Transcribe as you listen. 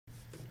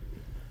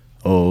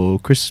Oh,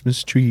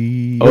 Christmas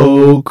tree.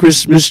 Oh,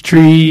 Christmas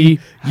tree,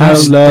 how You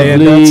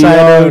stand lovely outside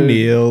are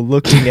O'Neill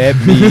looking at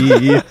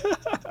me.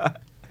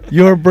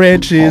 Your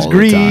branch is All the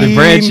green. time. The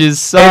branches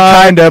suck.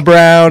 and kinda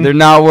brown. They're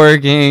not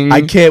working.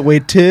 I can't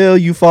wait till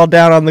you fall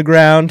down on the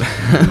ground.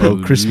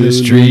 Oh, Christmas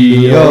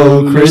tree,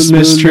 oh,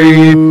 Christmas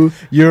tree.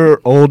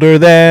 You're older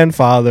than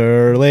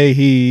Father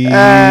Leahy. Roll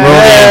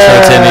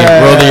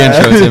the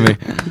intro, Timmy.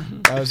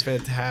 That was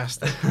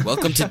fantastic.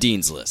 Welcome to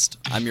Dean's List.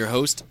 I'm your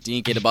host,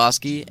 Dean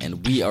Kataboski,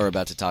 and we are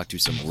about to talk to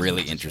some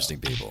really interesting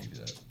people.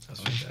 That's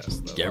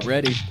fantastic. Get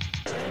ready.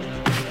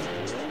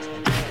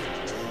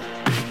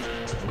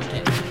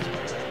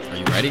 Are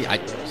you ready?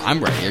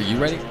 I'm ready. Are you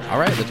ready? All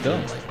right, let's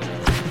go.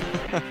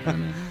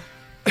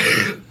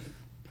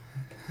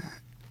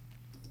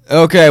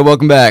 Okay,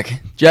 welcome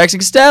back. Jackson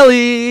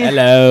Castelli.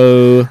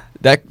 Hello.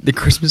 The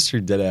Christmas tree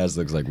dead ass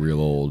looks like real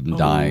old and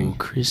dying.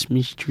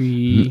 Christmas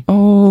tree.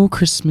 Oh,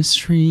 Christmas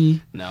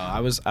tree. No, I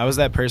was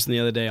that person the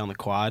other day on the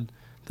quad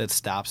that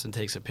stops and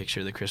takes a picture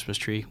of the Christmas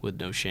tree with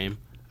no shame.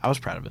 I was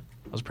proud of it.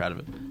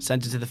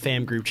 Sent it to the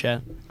fam group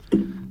chat.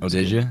 Oh,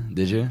 did you?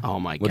 Oh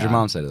my god. What'd your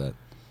mom say to that?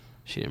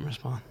 She didn't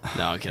respond.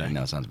 No, I'm kidding.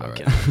 No, sounds about I'm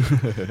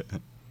kidding.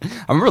 I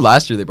remember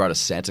last year they brought a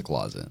Santa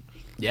Claus in.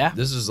 Yeah.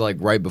 This was like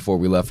right before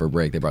we left for a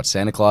break. They brought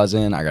Santa Claus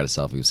in. I got a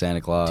selfie with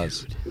Santa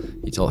Claus.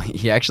 Dude.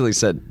 He actually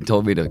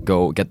told me to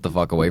go get the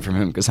fuck away from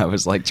him because I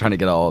was like trying to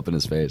get all up in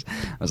his face.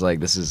 I was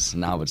like, this is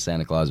not what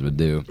Santa Claus would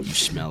do. You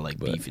smell like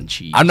beef and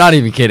cheese. I'm not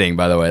even kidding,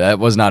 by the way. That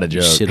was not a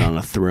joke. Sit on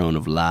a throne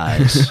of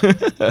lies.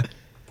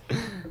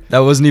 That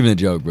wasn't even a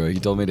joke, bro. He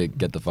told me to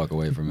get the fuck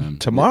away from him.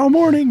 Tomorrow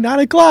morning, 9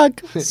 o'clock.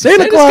 Santa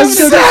Santa's Claus.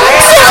 coming to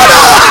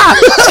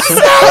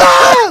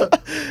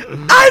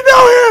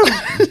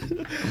I know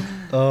him.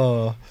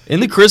 Oh. In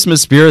the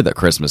Christmas spirit,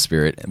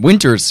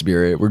 winter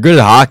spirit, we're good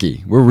at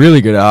hockey. We're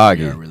really good at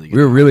hockey.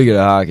 We're really good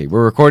at hockey.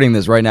 We're recording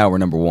this right now. We're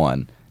number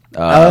one.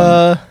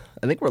 I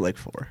think we're like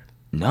 4.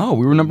 No,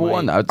 we were number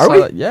one. I Are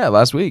saw we? Yeah,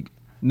 last week.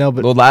 No,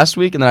 but Well, last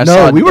week, and then I no,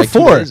 saw it we were like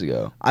 4 2 days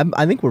ago.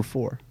 I think we're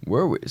 4.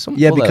 Where were we?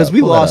 Yeah, Pull that because up, we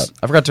pull that lost- up.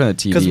 I forgot to turn the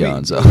TV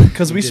on. So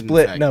Because we didn't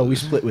split. fact No, it. we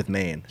split with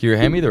Maine. here,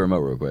 hand me the remote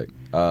real quick.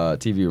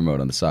 TV remote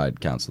on the side,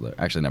 counselor.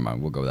 Actually, never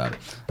mind. We'll go with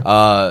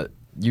that.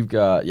 You've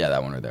got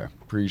that one right there.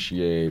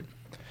 Appreciate.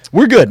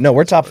 We're good. No,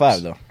 we're top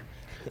 5 though.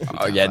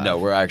 Oh yeah, no,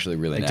 we're actually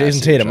really Like nasty.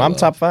 Jason Tatum, Shut I'm up.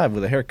 top 5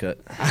 with a haircut.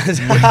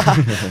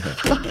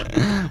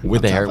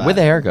 with a top with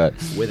a haircut.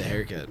 With a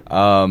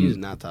haircut. He's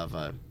not top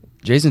 5.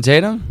 Jason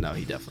Tatum? No,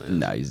 he definitely is.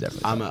 No, he's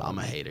definitely. I'm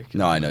a hater.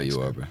 No, I know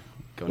you are, bro.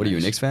 Go What are you, a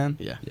Knicks. Knicks fan?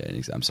 Yeah. Yeah,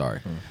 Knicks. I'm sorry.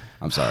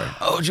 I'm sorry.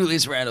 Oh,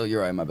 Julius Randle,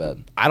 you're right. My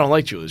bad. I don't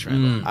like Julius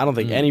Randle. I don't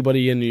think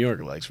anybody in New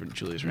York likes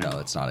Julius Randle. No,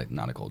 it's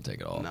not a cold take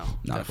at all. No,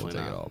 not a cold definitely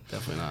take at not. all.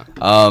 Definitely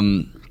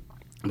not.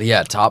 But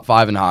yeah, top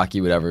 5 in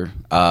hockey, whatever.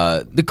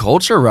 The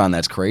culture around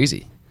that's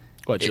crazy.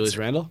 What, Julius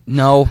Randle?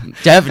 No,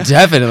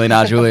 definitely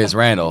not Julius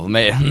Randle.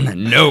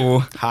 Man, no.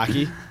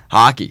 Hockey?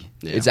 Hockey.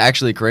 Yeah. It's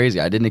actually crazy.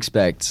 I didn't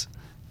expect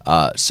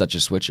such a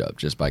switch up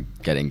just by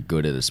getting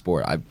good at a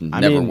sport. I've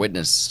never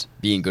witnessed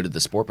being good at the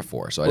sport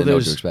before, so I didn't know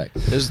what to expect.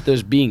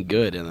 There's being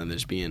good, and then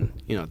there's being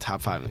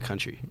top 5 in the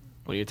country.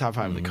 When you're top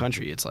 5 in the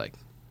country, it's like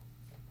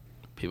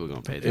people are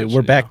gonna pay attention.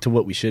 We're back to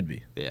what we should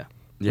be. Yeah,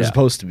 We're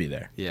supposed to be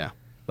there. yeah.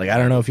 Like, I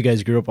don't know if you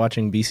guys grew up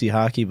watching BC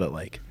hockey, but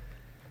like,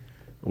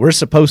 we're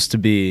supposed to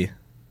be,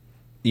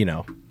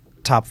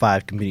 top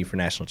 5 competing for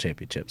national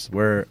championships.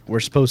 We're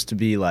supposed to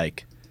be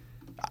like,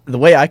 the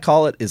way I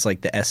call it is like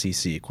the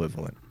SEC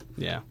equivalent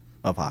Yeah.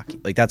 of hockey.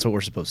 Like, that's what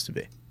we're supposed to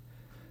be.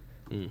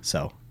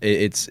 So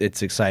it's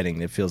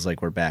exciting. It feels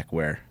like we're back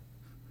where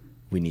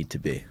we need to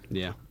be,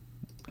 Yeah.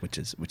 which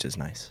is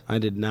nice. I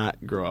did not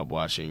grow up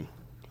watching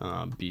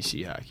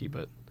BC hockey,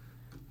 but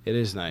it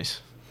is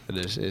nice. It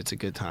is. It's a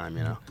good time,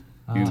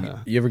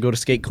 You ever go to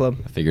skate club?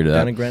 I figured it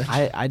down out. in Greenwich.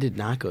 I did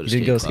not go to You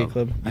skate didn't go to club. skate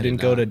club. I You did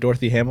didn't go not. to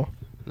Dorothy Hamill.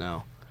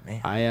 No.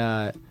 Man.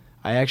 I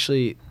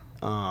actually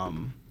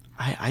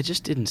I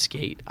just didn't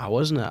skate. I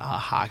wasn't a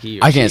hockey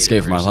or I can't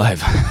skater skate for my person.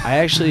 life. I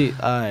actually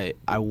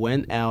I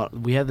went out.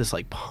 We had this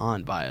like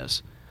pond by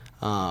us.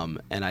 And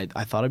I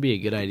thought it'd be a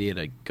good idea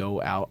to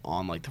go out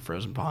on like the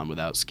frozen pond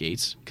without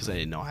skates because I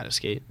didn't know how to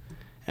skate.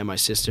 And my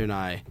sister and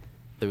I,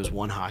 there was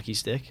one hockey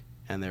stick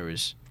and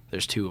there's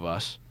 2 of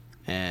us,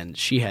 and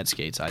she had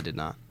skates. I did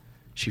not.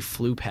 She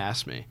flew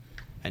past me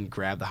and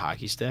grabbed the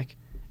hockey stick,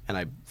 and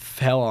I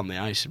fell on the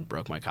ice and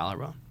broke my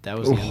collarbone. That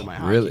was the end of my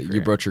hockey Really? career.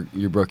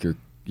 You broke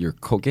your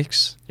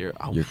coccyx? Your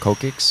Your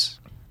coccyx?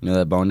 You know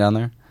that bone down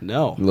there?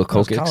 no. Your little That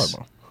was coccyx?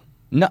 collarbone.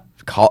 No.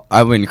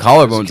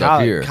 Collarbone's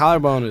up here.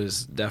 Collarbone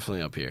is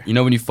definitely up here. You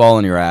know when you fall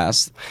on your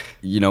ass?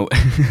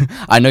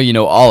 I know you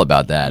know all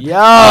about that. Yo!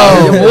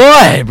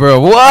 What, bro?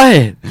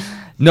 What?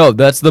 No,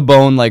 that's the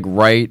bone like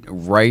right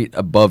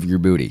above your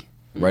booty.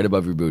 Right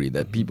above your booty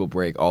that people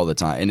break all the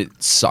time. And it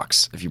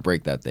sucks if you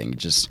break that thing. It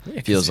just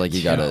feels like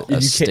you got You a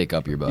can't- stick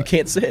up your butt. You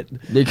can't sit.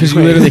 Because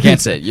you literally can't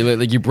sit.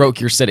 You broke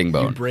your sitting You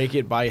bone. break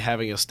it by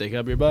having a stick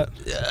up your butt?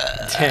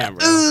 Damn,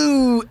 bro.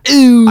 Ooh,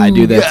 ooh. I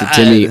do that God.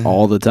 to Timmy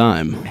all the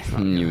time.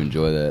 You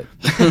enjoy that.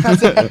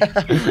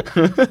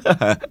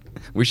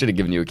 We should have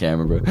given you a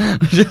camera, bro.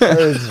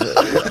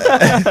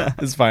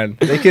 It's fine.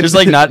 They can Just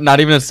like not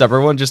even a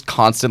separate one, just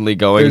constantly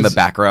going in the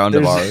background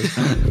of ours.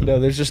 No,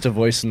 there's just a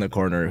voice in the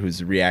corner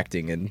who's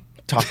reacting and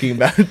talking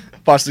about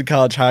Boston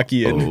College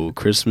hockey and Oh,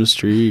 Christmas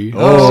tree.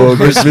 Oh,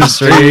 Christmas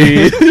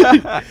tree.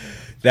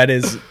 That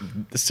is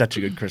such a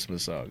good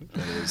Christmas song.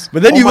 That is.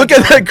 But then you look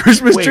at that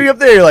Christmas tree up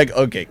there, you're like,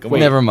 okay, come on.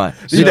 Never mind.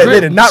 They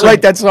did not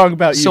write that song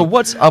about you. So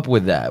what's up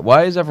with that?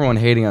 Why is everyone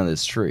hating on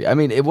this tree? I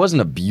mean, it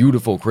wasn't a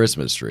beautiful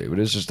Christmas tree, but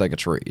it's just like a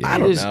tree. I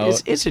don't know.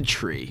 It's a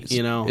tree,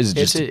 you know. Is it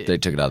just they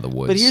took it out of the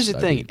woods? But here's the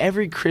I thing: mean,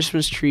 every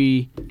Christmas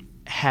tree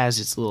has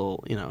its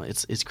little,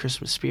 its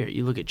Christmas spirit.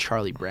 You look at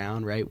Charlie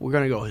Brown, right? We're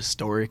gonna go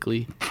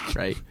historically,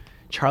 right?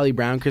 Charlie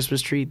Brown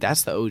Christmas tree,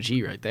 that's the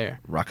OG right there.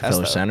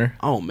 Rockefeller Center.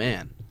 Oh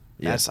man.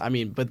 That's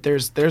but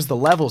there's the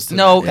levels to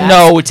no, that.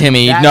 no,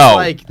 Timmy, That's no,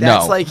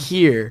 that's no. like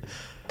here.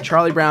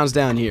 Charlie Brown's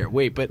down here.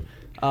 Wait, but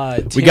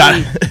Timmy, We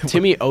got-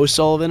 Timmy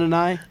O'Sullivan and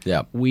I.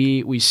 Yeah.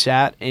 We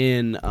sat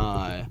in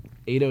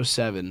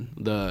 807,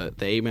 the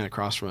 8-man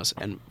across from us,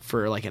 and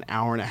for like an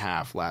hour and a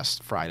half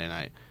last Friday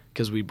night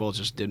because we both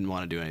just didn't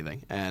want to do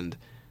anything. And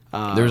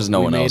There was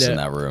no we one made else in a-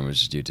 that room. It was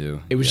just you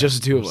two. It was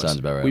just the two of us. Sounds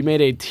about right. We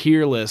made a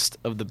tier list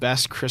of the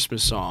best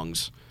Christmas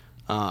songs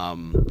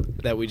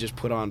that we just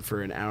put on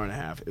for an hour and a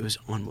half. It was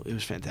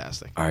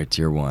fantastic. All right,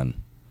 tier 1.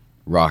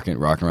 Rocking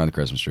around the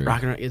Christmas tree.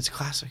 Rockin' it's a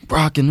classic.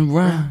 Rocking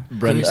around.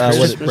 Brenda, Christmas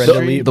was it Brenda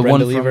tree? Lee, The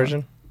Brenda one Lee from-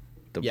 version?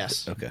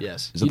 Yes. Okay.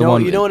 Yes. Is it the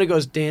one- You know when it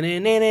goes. Yeah,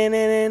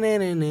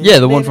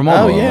 the one from Home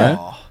Oh, Alone, yeah.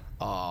 right?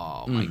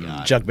 Oh my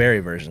God. Chuck Berry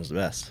version's the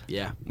best.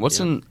 Yeah. What's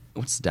Yeah.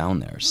 what's down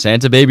there?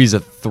 Santa Baby's a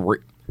 3.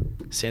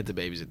 Santa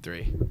Baby's at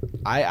 3.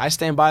 I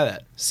stand by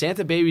that.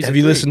 Santa Baby's. Have at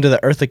you 3. listened to the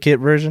Eartha Kitt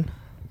version?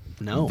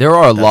 No. There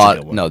are a That's a lot.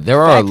 good one. No, there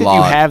the are a fact that lot.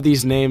 you have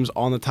these names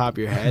on the top of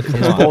your head is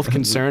both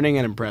concerning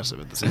and impressive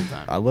at the same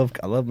time. I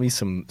love me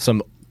some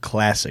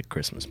classic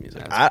Christmas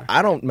music. That's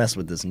I don't mess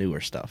with this newer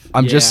stuff.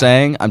 I'm just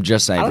saying I for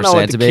don't know what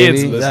Santa the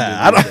kids Baby. listen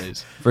Yeah, I to these don't-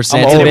 days. For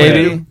Santa old,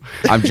 Baby, man.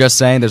 I'm just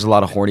saying there's a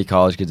lot of horny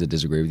college kids that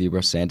disagree with you,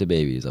 bro. Santa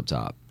Baby is up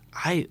top.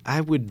 I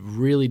would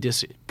really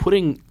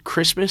putting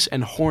Christmas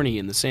and horny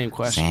in the same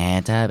question.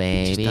 Santa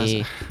Baby. doesn't-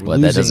 What We're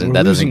that doesn't losing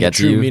that doesn't the get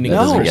to true you? meaning That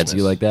of doesn't get Christmas. to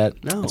you like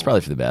that? No. That's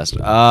probably for the best.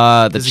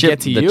 The Does it get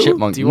to the you?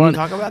 chipmunk. Do you want to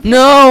talk about that?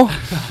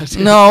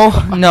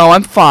 No,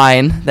 I'm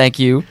fine. Thank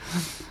you.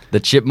 The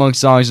Chipmunk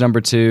song is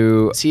number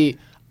 2. See,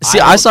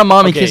 I saw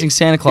Mommy okay, kissing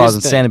Santa Claus here's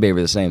and the Santa Baby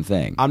are the same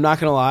thing. I'm not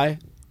gonna lie.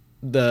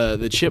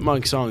 The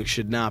Chipmunk song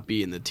should not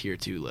be in the tier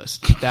 2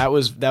 list. That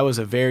was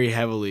a very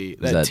heavily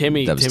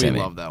Timmy was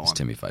loved that It was one.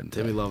 Timmy fighting.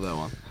 Timmy loved that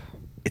one.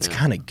 It's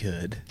kind of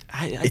good.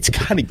 I It's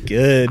kind of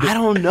good. I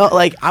don't know.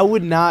 Like I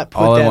would not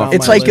put All I that want- on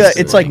It's my like list.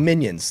 it's like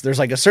Minions. There's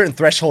like a certain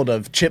threshold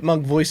of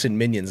chipmunk voice in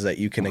Minions that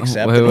you can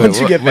accept. wait, and wait, once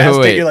you get wait, past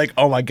wait. it, you're like,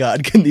 oh my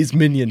god, can these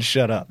minions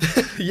shut up?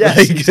 Yes,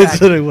 Like, exactly.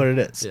 That's literally what it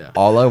is. Yeah.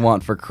 All I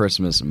want for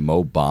Christmas,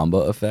 Mo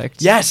Bamba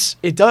effect. Yes,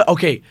 it does.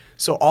 Okay,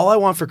 so all I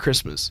want for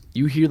Christmas,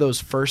 you hear those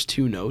first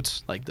 2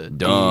 notes, like the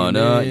Dun,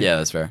 dun. Yeah,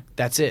 that's fair.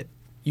 that's it.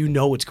 You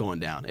know what's going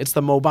down. It's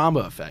the Mo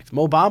Bamba effect.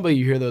 Mo Bamba,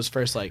 you hear those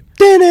first like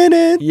Yeah,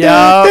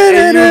 yeah,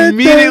 and you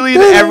immediately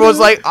everyone's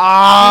like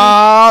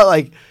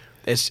like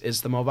it's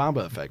the Mo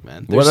Bamba effect,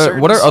 man. There's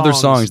certain What are other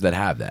songs that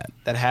have that?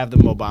 that have the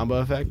Mo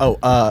Bamba effect? Oh,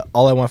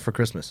 All I Want for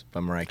Christmas by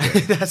Mariah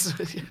Carey. That's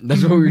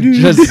That's what we were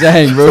just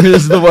saying, bro.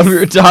 This is the one we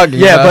were talking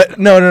Yeah, about. but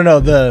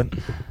no.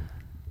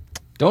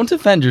 Don't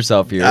defend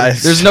yourself here. I-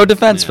 There's no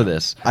defense for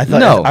this. I thought-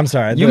 no. I'm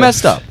sorry, I You did.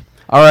 messed up.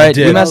 All right,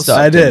 did. you messed up.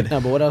 I did. No,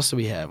 but what else do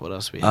we have? What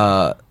else do we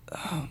have?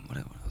 What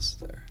else is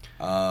there?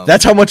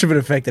 That's how much of an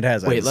effect it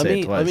has. I Wait, had to let say it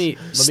me twice. let me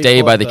Stay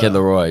pull by up the Kid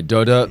Leroy.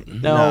 No,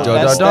 No,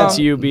 that's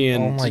you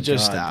being. Oh my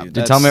just God, stop. dude.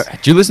 Did tell me?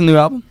 Did you listen to the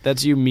new album?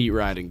 That's you meat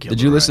riding. Kid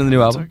Did you Leroy. listen to the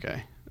new That's album?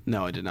 Okay.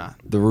 No, I did not.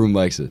 The Room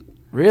likes it.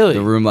 Really?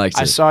 The Room likes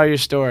I it. saw your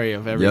story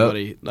of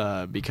everybody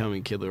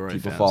becoming Kid Leroy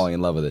People fans. falling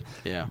in love with it.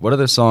 Yeah. What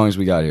other songs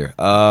we got here?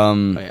 Oh,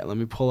 yeah, let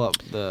me pull up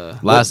the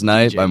Last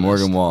Night DJ by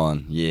Morgan list.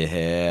 Wallen.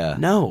 Yeah.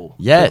 No.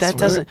 Yes. But that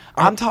doesn't.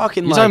 I'm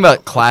talking. You're like, talking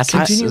about classics?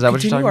 Continue, Is that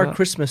what you're continue talking our about?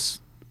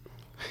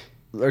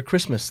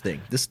 Christmas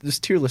thing. This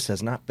tier list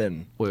has not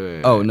been.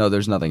 Wait. Oh no,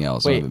 there's nothing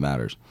else. None Wait. of it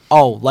matters.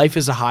 Oh, Life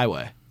is a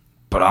Highway.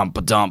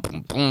 Those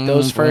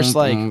Those first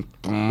like.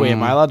 Wait,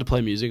 am I allowed to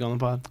play music on the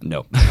pod? No.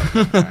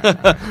 All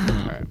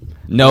right.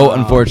 No,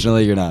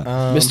 unfortunately, you're not.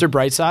 Mr.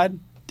 Brightside.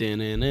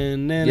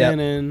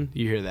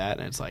 You hear that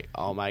and it's like,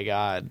 oh my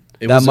god.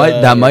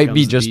 that might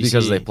be comes just BC.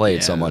 because they played Yeah,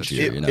 so much that's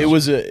here. It, You know? it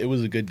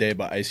was a good day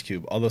by Ice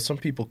Cube. Although some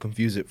people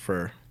confuse it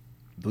for,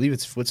 I believe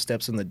it's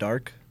Footsteps in the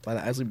Dark by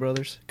the Isley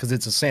Brothers because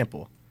it's a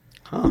sample.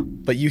 Huh.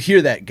 But you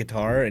hear that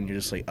guitar and you're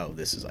just like, oh,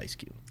 this is Ice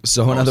Cube.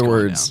 So in What's other going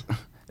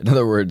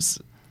words,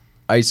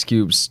 Ice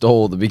Cube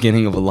stole the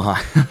beginning of a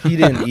line. He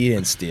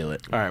didn't steal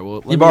it. All right.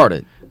 Well, He borrowed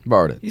it.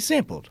 Borrowed it. He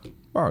sampled.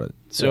 Borrowed it.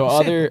 So Yeah,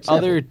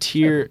 other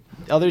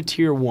sample.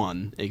 tier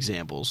 1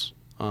 examples.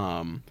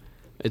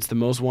 It's The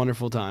Most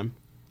Wonderful Time,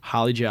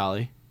 Holly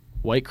Jolly,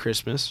 White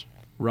Christmas,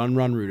 Run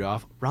Run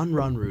Rudolph, Run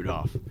Run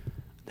Rudolph.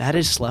 That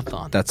is slept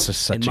on. That's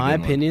just such in a my good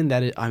one. opinion.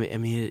 That is, I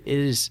mean, it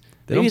is.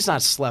 Maybe it's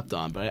not slept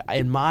on, but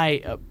in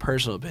my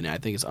personal opinion, I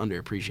think it's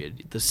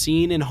underappreciated. The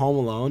scene in Home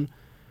Alone,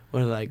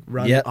 where like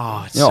run. Yep.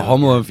 Oh, it's You know, so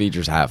Home good. Alone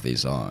features half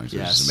these songs, which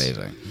Yes. is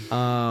amazing.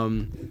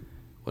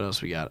 What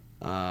else we got?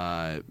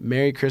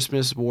 Merry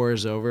Christmas, War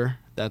is Over.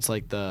 That's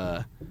like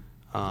the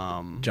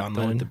John the one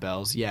Lennon? with the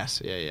bells.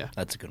 Yes, yeah.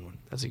 That's a good one.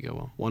 That's a good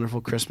one.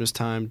 Wonderful Christmas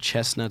Time,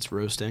 Chestnuts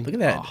Roasting. Look at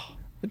that. Oh,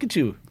 Look at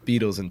you,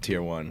 Beatles in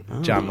tier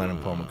 1. John Lennon,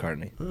 Paul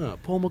McCartney.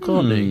 Paul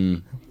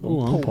McCartney.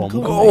 Oh, I'm Paul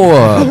McCartney.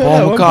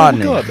 Oh, Paul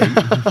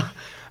McCartney.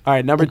 All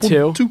right, number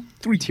 2. 1, 2,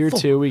 3, Tier 4.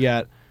 2, we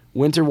got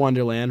Winter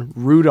Wonderland,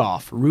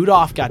 Rudolph.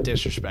 Rudolph got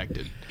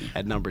disrespected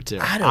at number 2.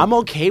 I'm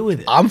okay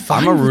with it. I'm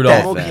fine. I'm a with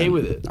Rudolph that. I'm fan. okay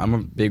with it. I'm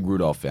a big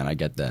Rudolph fan. I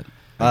get that.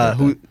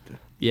 Who?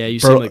 Yeah, you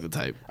Bro- seem like the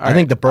type. All I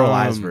think the right, Burl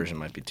Ives version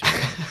might be tier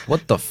 1.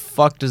 What the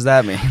fuck does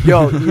that mean?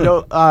 Yo, you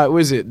know, what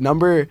was it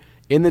number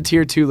in the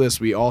tier 2 list?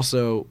 We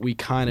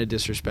kind of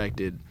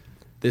disrespected.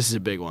 This is a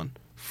big one.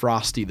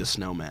 Frosty the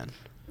Snowman.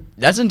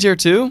 That's in tier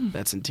 2?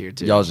 That's in tier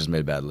 2. Y'all just made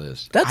a bad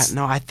list. That's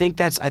I think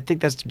that's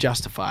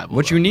justifiable.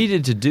 What though. you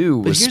needed to do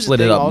But was here's the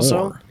split it thing up also,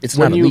 more. It's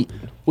when not you elite.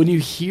 when you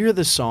hear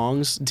the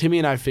songs. Timmy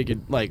and I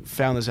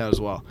found this out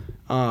as well.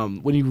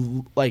 When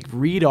you like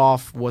read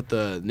off what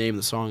the name of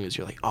the song is,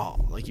 you're like, oh,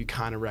 like you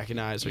kind of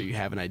recognize or you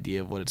have an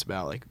idea of what it's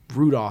about. Like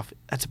Rudolph,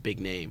 that's a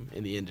big name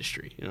in the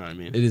industry. You know what I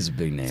mean? It is a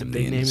big name. It's a in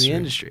big the name in the industry.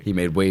 industry. He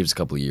made waves a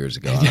couple of years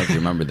ago. I don't know if you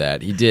remember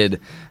that. He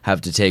did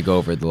have to take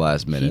over at the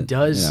last minute. He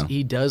does. you know.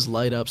 He does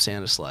light up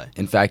Santa's sleigh.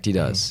 In fact, he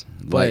does.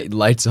 But-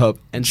 Lights up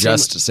and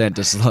just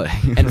Santa's sleigh.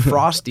 And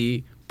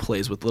Frosty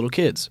plays with little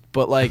kids,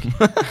 but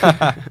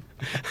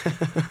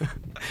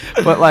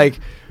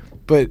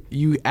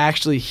you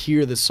actually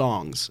hear the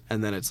songs,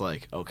 and then it's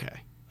like,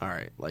 okay, all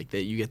right, like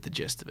that, you get the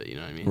gist of it. You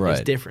know what I mean? Right.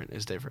 It's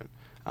different.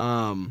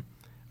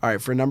 All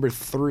right, for number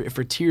 3,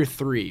 for tier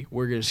 3,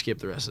 we're gonna skip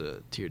the rest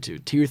of tier 2.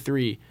 Tier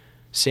 3,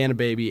 Santa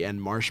Baby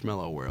and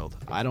Marshmallow World.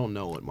 I don't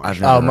know what I've Marshmallow.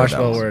 never Oh, heard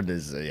Marshmallow that one. Word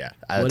is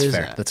that's What is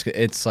fair. that? That's good.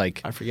 It's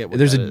like I forget what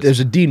there's that a is. there's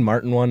a Dean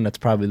Martin one that's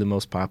probably the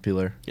most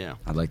popular. Yeah,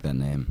 I like that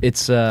name.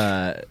 It's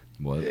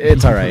What?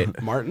 it's all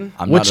right. Martin.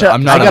 I'm Which, not.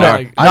 I'm not, I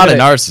gotta- a, I'm not a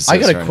narcissist. I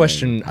got or a anything.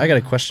 question. I got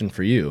a question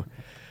for you.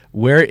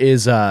 Where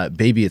is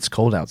Baby It's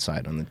Cold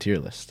Outside on the tier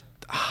list?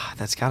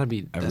 That's gotta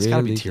be. I That's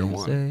gotta be really tier can't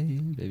 1. say,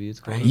 baby, it's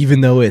cold.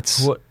 Even though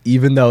it's What?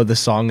 even though the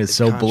song is It's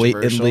so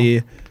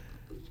blatantly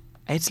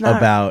It's not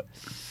about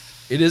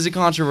It is a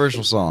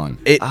controversial song.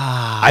 it.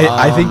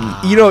 I think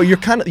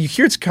you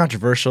hear it's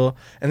controversial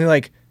and they're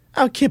like,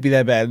 oh, it can't be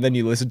that bad. And then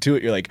you listen to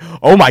it, you're like,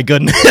 oh my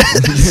goodness.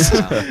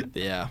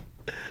 Yeah.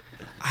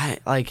 I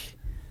like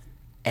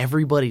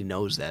everybody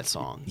knows that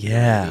song. You know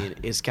what Yeah. I mean,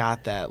 it's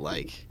got that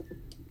like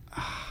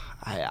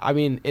I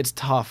mean, it's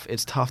tough.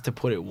 It's tough to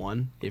put it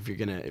 1 if you're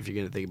gonna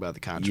think about the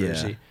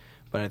controversy. Yeah.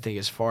 But I think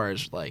as far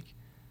as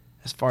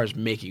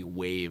making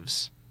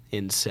waves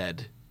in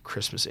said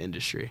Christmas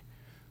industry,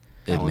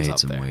 that It one's made up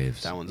some there.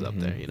 waves. That one's up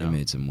there, you know. It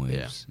made some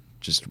waves.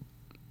 Just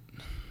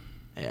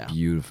Yeah.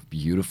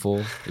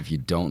 beautiful if you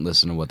don't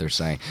listen to what they're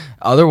saying.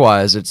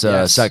 Otherwise, it's a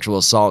Yes. sexual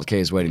assault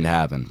case waiting to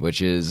happen,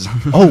 which is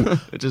Oh,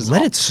 which is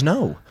Let It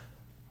Snow.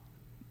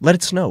 Let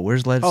It Snow.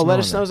 Where's Let It Snow? Oh, Let It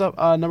on Snow's up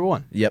number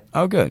 1. there? Yep.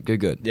 Oh,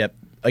 good. Yep.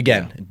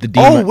 Again, the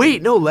Dean Oh Mar-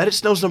 wait, no, Let It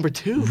Snow's number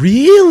 2.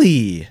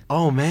 Really?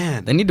 Oh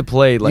man. They need to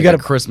play like gotta-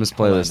 a Christmas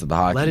playlist of the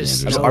hockey Let It games. or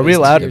Snow. something. Are we it's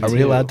allowed? tier Are we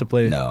 2. allowed to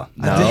play? No.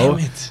 No.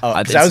 Damn it. Oh,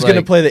 I 'cause think I was it's gonna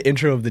like- play the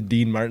intro of the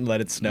Dean Martin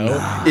 "Let It Snow."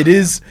 It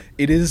is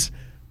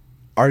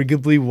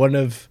arguably one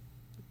of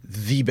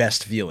the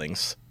best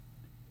feelings.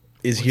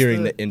 Is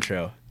hearing the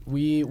intro.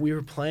 We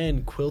were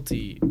playing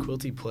Quilty.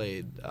 Quilty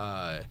played.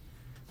 What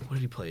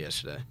did he play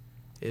yesterday?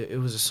 It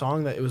was a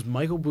song that it was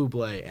Michael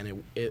Bublé,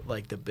 and it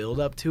like the build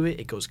up to it,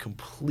 it goes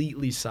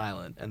completely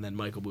silent, and then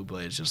Michael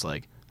Bublé is just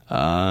like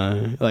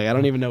I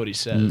don't even know what he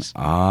says.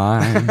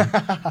 I'm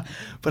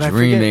But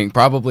dreaming.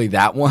 Probably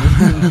that one.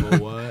 I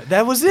forget what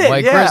that was it.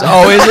 White yeah. Christmas.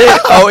 Oh, is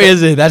it? Oh,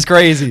 is it? That's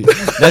crazy.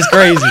 That's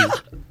crazy.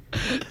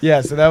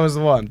 Yeah. So that was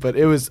the one. But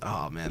it was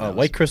man. that was-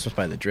 White Christmas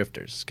by the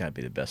Drifters has got to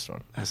be the best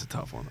one. That's a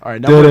tough one. All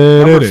right,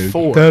 number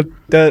 4.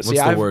 What's See,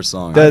 the I've- worst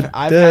song?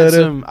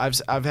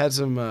 I've had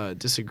some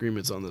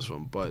disagreements on this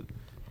one, but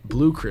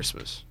Blue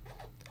Christmas,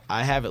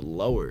 I have it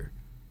lower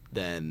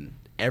than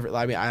I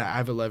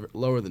have it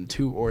lower than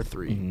 2 or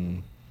 3. Mm-hmm.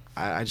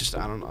 I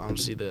don't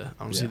see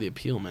the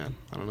appeal, man.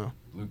 I don't know.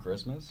 Blue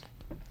Christmas.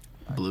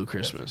 Blue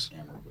Christmas.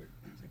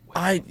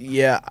 I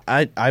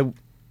think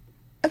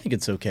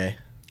it's okay.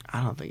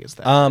 I don't think it's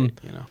that. Um,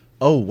 great, you know.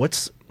 Oh,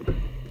 what's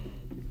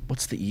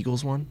the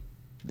Eagles one?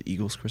 The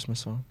Eagles Christmas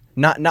song?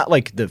 Not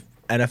like the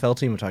NFL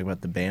team. We're talking about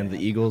the band, the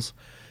Eagles.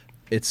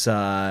 It's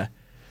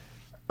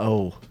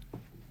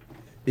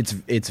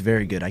it's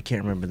very good. I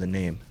can't remember the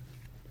name.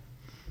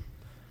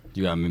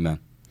 You got me, man.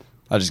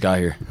 I just got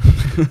here.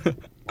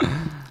 I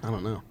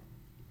don't know.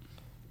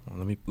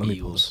 Let me pull it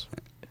Eagles.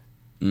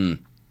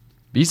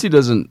 BC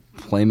doesn't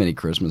play many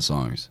Christmas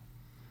songs.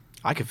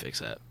 I could fix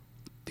that.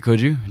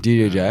 Could you?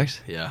 DJ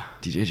Jax? Yeah.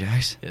 DJ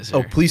Jax? Yes,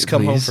 Oh, sir. Please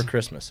Come Home Please. for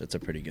Christmas. It's a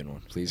pretty good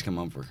one. Please come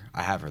home for.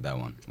 I have heard that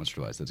one. Let's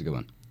realize that's a good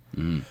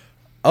one.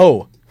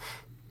 Oh,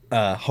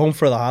 Home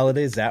for the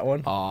Holidays, that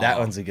one. Oh. That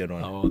one's a good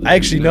one. Oh, I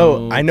actually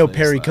know. I know place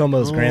Perry like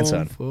Como's home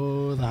grandson.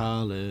 For the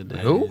holidays.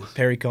 Who?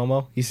 Perry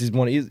Como. He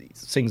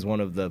sings one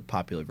of the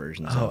popular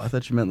versions. Oh, of I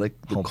thought you meant like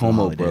the Home for Como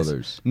Holidays.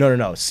 brothers. No.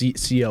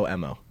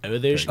 Como. Oh,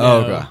 there's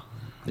Oh, no, okay.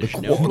 there's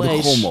The no Cu- the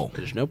place. Como.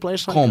 There's no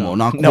place like Como, home.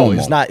 not Cuomo. No,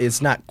 it's not.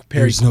 It's not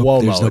Perry There's no-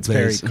 Cuomo. there's no it's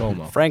Perry place.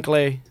 Como.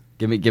 Frankly,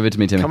 Give it to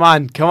me, Timmy. come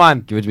on.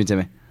 Give it to me,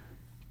 Timmy.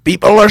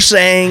 People are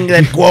saying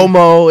that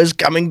Cuomo is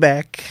coming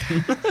back.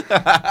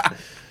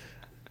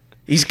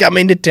 He's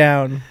coming to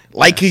town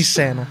like he's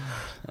Santa.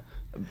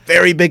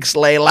 Very big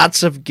sleigh,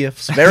 lots of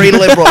gifts. Very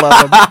liberal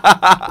of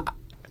him.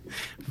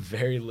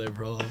 Very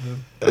liberal of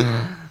him.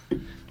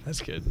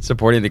 That's good.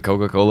 Supporting the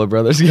Coca-Cola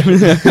brothers.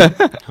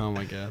 Oh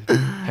my god.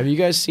 Have you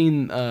guys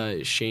seen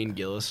Shane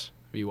Gillis?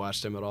 Have you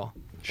watched him at all?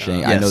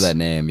 Shane, I know Yes. that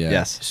name. Yeah.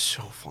 Yes.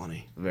 So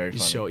funny. Very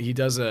funny. So he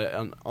does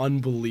an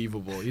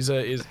unbelievable. He's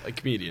a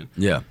comedian.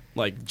 Yeah.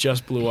 Like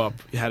just blew up.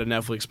 He had a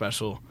Netflix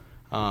special.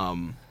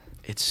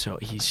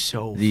 He's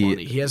so The-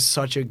 funny. He has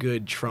such a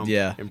good Trump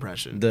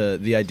impression.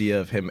 The idea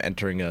of him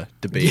entering a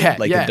debate Yeah,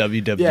 like yeah, a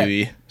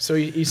WWE. yeah. So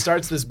he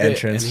starts this bit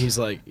Entrance. and he's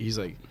like,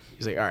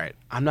 all right,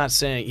 I'm not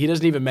saying, he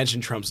doesn't even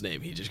mention Trump's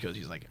name. He just goes,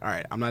 he's like, all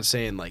right, I'm not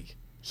saying like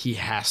he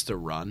has to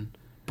run,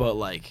 but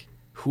like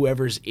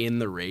whoever's in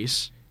the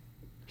race,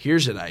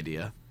 here's an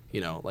idea.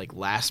 Like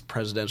last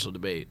presidential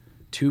debate,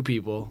 2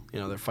 people,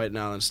 they're fighting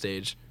out on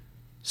stage.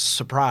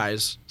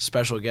 Surprise,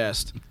 special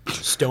guest,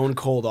 Stone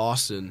Cold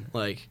Austin,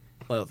 like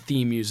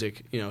theme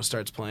music,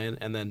 starts playing,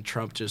 and then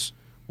Trump just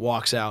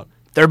walks out.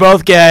 They're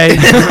both gay.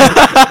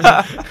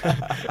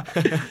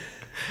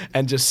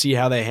 And just see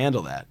how they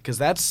handle that, because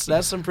that's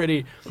some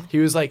pretty. He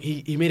was like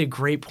he made a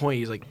great point.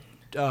 He's like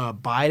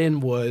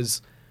Biden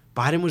was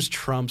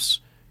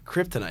Trump's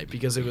kryptonite,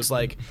 because it was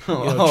like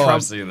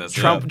I've seen this,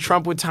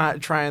 Trump would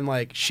try and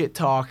like shit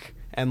talk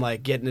and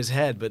like get in his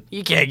head, but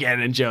you can't get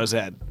in Joe's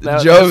head.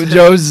 Joe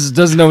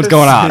doesn't know what's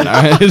going on. All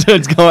right?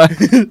 What's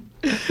going?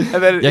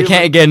 And then You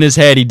can't get in his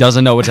head. He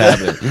doesn't know what's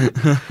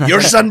happening.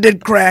 Your son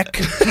did crack.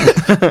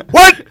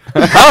 What?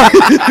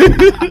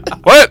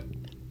 What?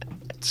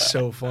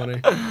 So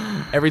funny.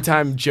 Every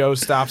time Joe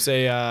stops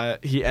he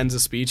ends a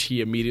speech,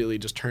 he immediately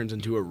just turns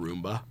into a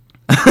Roomba.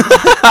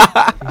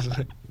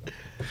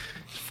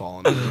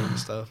 Falling over and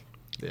stuff.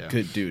 Yeah.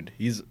 Good dude.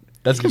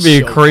 That's gonna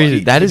He's be so crazy.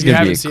 funny. That is If you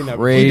gonna be haven't seen a that-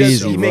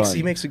 crazy. He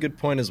run. makes a good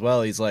point as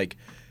well. He's like,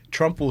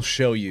 Trump will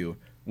show you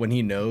when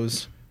he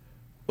knows,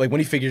 like when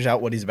he figures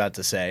out what he's about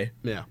to say,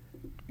 Yeah.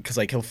 because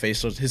like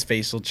his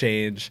face will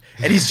change,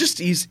 and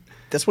he's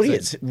that's what he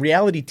is.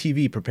 Reality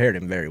TV prepared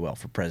him very well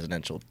for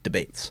presidential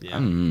debates. Yeah.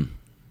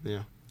 Yeah.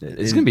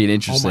 It's gonna be an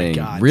interesting,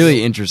 God.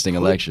 really interesting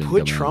election. Put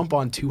coming up. Trump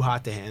on Too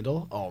Hot to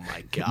Handle. Oh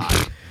my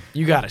God.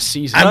 You got to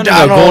season. I'm No,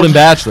 Donald. Golden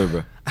Bachelor,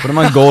 bro. Put him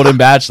on Golden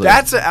Bachelor.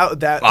 That's I'm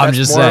that's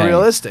just more saying.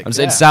 realistic. I'm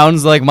saying it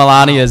sounds like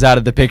Melania is out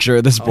of the picture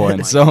at this Oh point.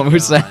 my So we're God.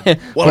 saying,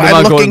 Well, put him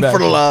I'm on looking Golden for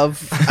Bachelor.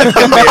 love. I've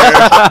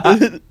come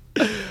here.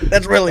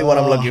 That's really what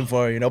I'm looking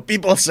for.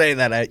 People say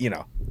that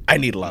I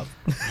need love.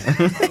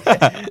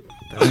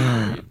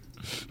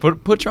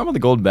 Put Trump on the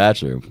Golden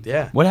Bachelor.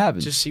 Yeah. What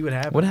happens? Just see what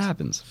happens. What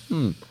happens?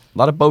 A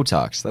lot of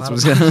Botox. That's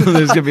what's gonna.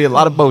 There's gonna be a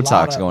lot of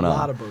Botox going on.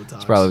 lot of Botox.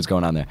 That's probably what's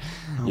going on there.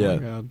 Oh yeah.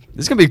 my God.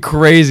 This is gonna be a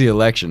crazy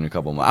election in a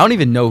couple months. I don't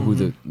even know who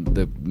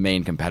the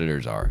main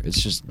competitors are.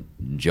 It's just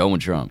Joe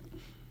and Trump.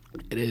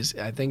 It is.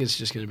 I think it's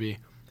just going to be.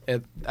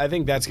 I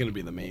think that's going to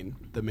be the main.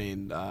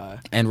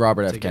 And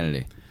Robert F. Take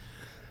Kennedy.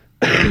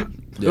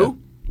 Who?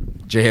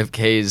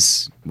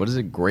 JFK's what is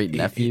it? Great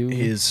nephew.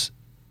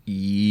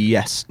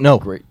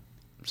 Great,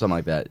 something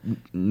like that.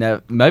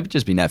 Might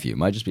just be nephew.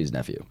 Might just be his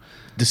nephew.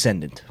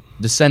 Descendant.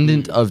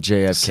 Descendant of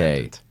JFK,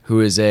 Descendant. who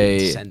is a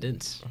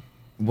Descendants.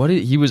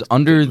 he was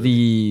under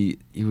the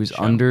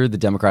under the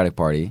Democratic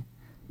Party,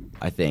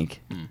 I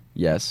think.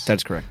 Yes,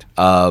 That's correct.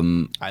 I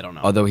don't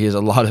know. although he has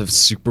a lot of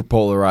super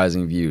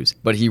polarizing views,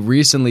 but he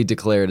recently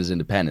declared as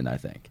independent. I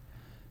think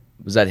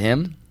was that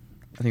him?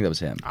 I think that was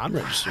him. I'm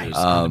registered.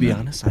 To be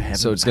honest, I haven't.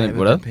 so it's gonna- I haven't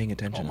what been up? paying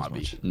attention as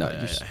much. No,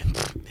 Yeah,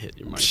 you hit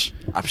your mic.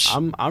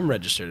 I'm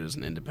registered as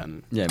an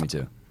independent. yeah, me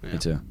too. Yeah. Me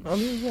too. Oh,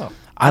 me as well.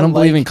 I don't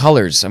believe in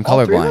colors. I'm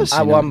all three of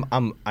colorblind.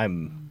 us?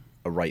 I'm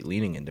a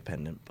right-leaning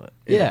independent, but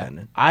Yeah,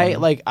 independent.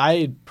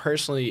 I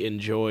personally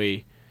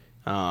enjoy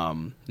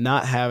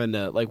not having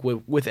to like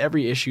with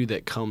every issue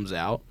that comes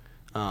out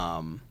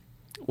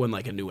when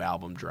like a new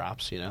album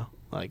drops,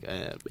 like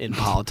in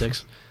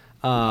politics.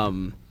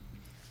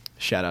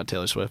 Shout out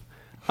Taylor Swift.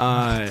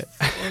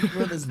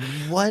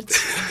 What?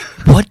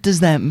 What does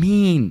that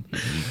mean?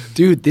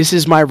 Dude, this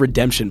is my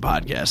redemption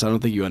podcast. I don't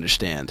think you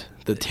understand.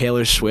 The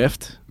Taylor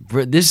Swift.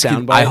 This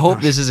Soundbite? I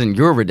hope this isn't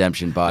your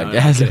redemption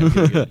podcast. I'm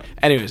kidding.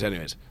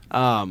 Anyways.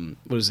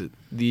 What is it?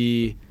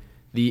 The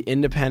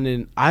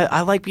independent.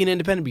 I like being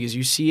independent because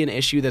you see an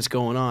issue that's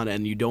going on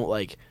and you don't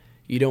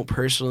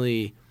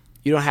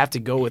have to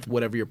go with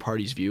whatever your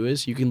party's view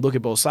is. You can look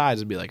at both sides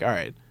and be like, all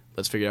right,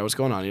 let's figure out what's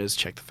going on. Let's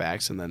check the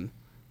facts and then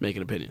make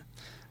an opinion.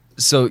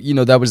 So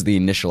that was the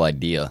initial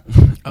idea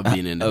Of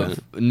being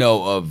independent.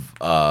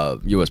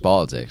 of U.S.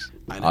 politics.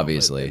 I know,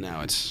 obviously, but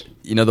now it's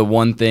the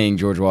one thing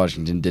George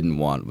Washington didn't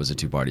want was a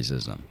two-party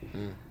system.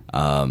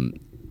 And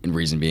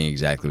reason being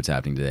exactly what's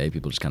happening today.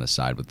 People just kind of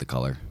side with the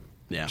color.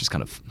 Yeah. Which is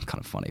kind of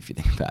funny if you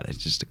think about it.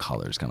 It's just the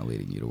color is kind of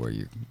leading you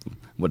to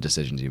what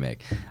decisions you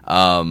make.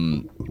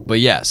 But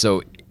yeah,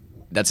 so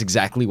that's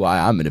exactly why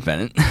I'm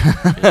independent.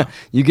 Yeah.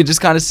 You can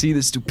just kind of see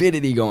the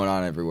stupidity going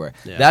on everywhere.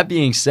 Yeah. That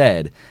being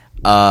said,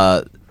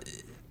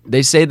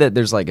 they say that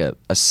there's like a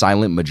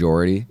silent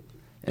majority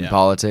in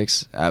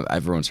politics.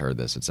 Everyone's heard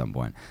this at some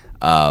point.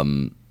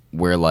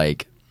 Where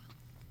like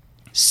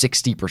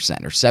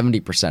 60% or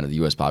 70% of the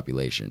U.S.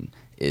 population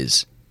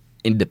is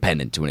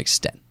independent to an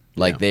extent.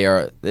 Like they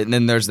are, and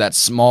then there's that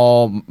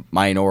small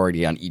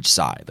minority on each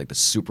side, like the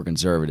super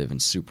conservative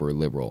and super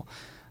liberal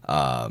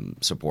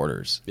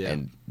supporters,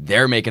 and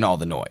they're making all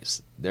the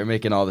noise. They're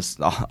making all this,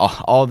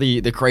 all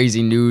the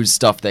crazy news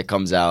stuff that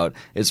comes out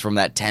is from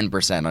that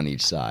 10% on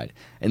each side,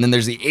 and then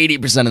there's the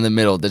 80% in the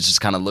middle that's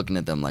just kind of looking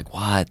at them like,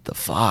 what the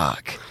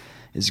fuck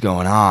is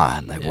going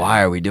on? Like,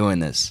 why are we doing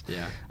this?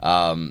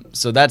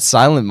 So that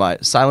silent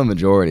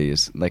majority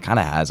is like kind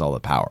of has all the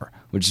power,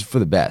 which is for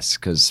the best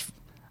because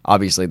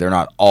obviously they're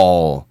not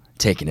all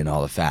taking in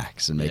all the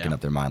facts and making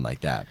up their mind like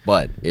that.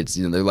 But it's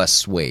they're less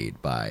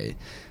swayed by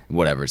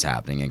whatever's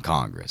happening in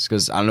Congress.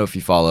 Because I don't know if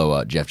you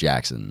follow Jeff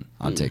Jackson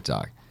on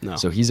TikTok. No.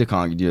 So he's a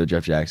do you know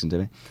Jeff Jackson,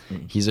 Timmy?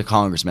 He's a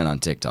congressman on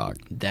TikTok.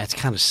 That's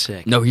kind of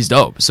sick. No, he's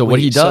dope. So what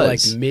he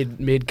does, so like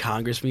mid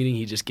Congress meeting,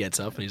 he just gets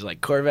up and he's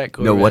like Corvette.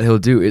 No, what he'll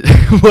do is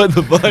what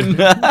the fuck?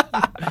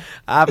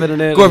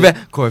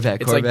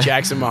 Corvette. It's like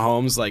Jackson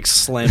Mahomes like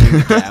slamming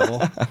the gavel.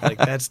 Like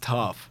that's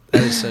tough.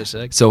 That is so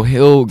sick. So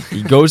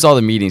he goes to all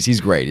the meetings. He's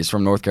great. He's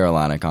from North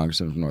Carolina,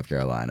 congressman from North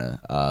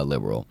Carolina,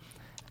 liberal,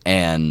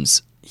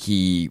 and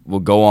he will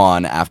go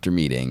on after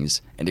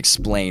meetings and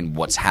explain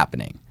what's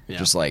happening.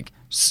 Just like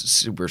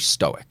super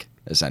stoic,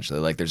 essentially.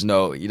 Like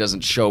he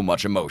doesn't show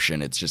much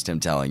emotion. It's just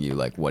him telling you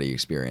like what he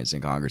experienced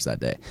in Congress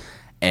that day.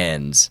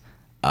 And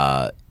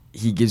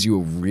he gives you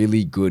a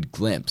really good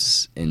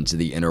glimpse into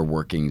the inner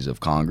workings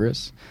of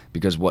Congress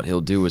because what he'll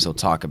do is he'll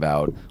talk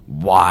about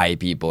why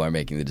people are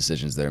making the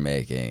decisions they're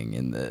making.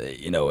 And,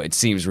 it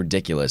seems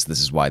ridiculous.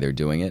 This is why they're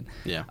doing it.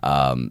 Yeah.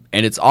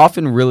 And it's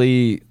often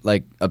really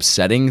like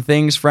upsetting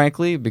things,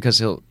 frankly, because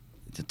he'll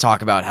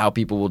talk about how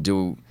people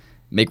will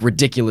make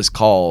ridiculous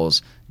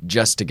calls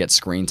just to get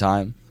screen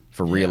time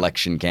for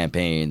re-election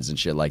campaigns and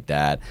shit like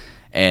that.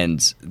 And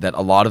that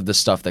a lot of the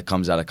stuff that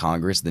comes out of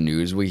Congress, the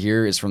news we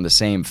hear, is from the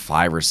same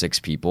 5 or 6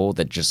 people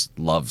that just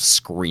love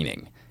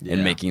screaming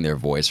and making their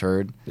voice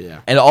heard. Yeah.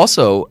 And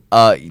also,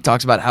 he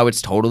talks about how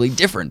it's totally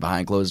different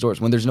behind closed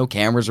doors. When there's no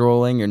cameras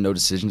rolling or no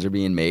decisions are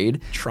being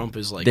made. Trump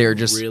is like they're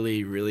just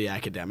really, really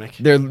academic.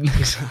 I don't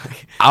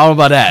know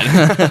about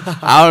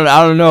that.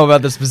 I don't know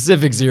about the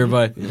specifics here,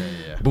 but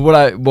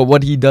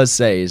what he does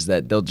say is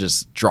that they'll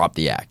just drop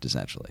the act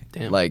essentially.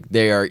 Damn. Like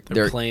they're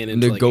playing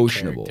into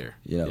negotiable. Like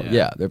a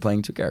character. They're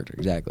playing to character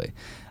exactly.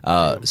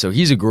 So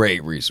he's a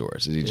great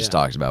resource. He just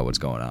talks about what's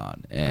going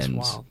on,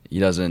 and he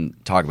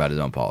doesn't talk about his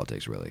own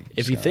politics really.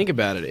 If you think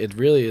about it, it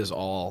really is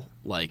all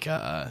like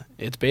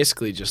it's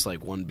basically just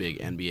like one big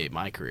NBA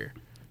My Career,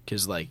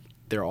 because like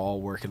they're all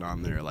working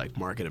on their like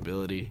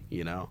marketability,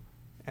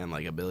 and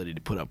like ability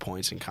to put up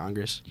points in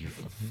Congress.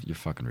 You're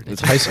fucking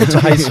ridiculous.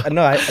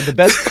 The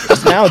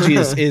best analogy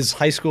is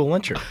high school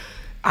luncher.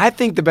 I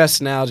think the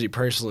best analogy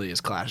personally is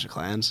Clash of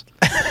Clans.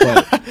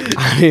 But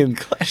I mean,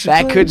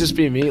 that could just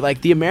be me.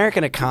 Like the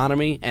American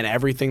economy and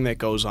everything that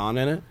goes on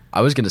in it.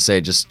 I was going to say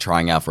just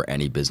trying out for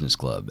any business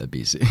club at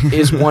BC.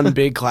 Is one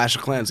big Clash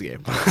of Clans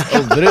game.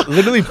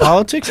 Literally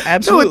politics?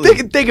 Absolutely.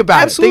 No, think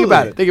about it.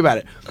 Think about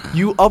it.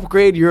 You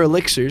upgrade your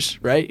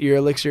elixirs, right? Your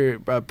elixir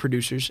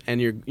producers and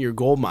your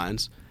gold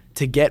mines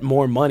to get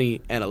more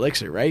money and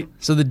elixir, right?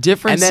 So the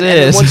difference and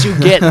then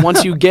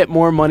once you get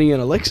more money and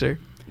elixir,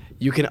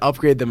 you can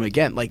upgrade them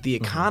again. Like the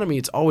economy,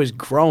 it's always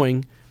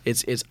growing.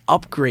 It's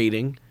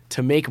upgrading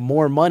to make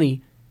more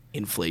money.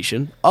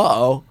 Inflation.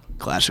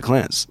 Clash of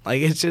Clans.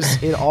 Like it's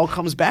just it all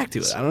comes back to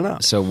it. I don't know.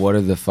 So what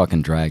are the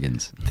fucking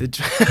dragons?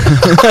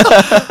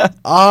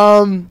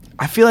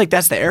 I feel like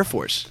that's the Air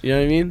Force. You know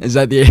what I mean? Is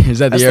that the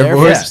Air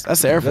Force? Yes,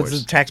 that's the Air Force.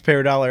 That's the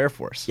taxpayer dollar Air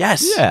Force.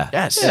 Yes. Yeah.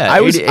 Yes. Yeah. I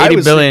was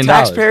 $80 billion.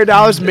 Taxpayer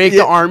dollars make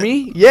the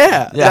army.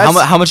 Yeah. Yeah.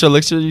 How much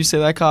elixir did you say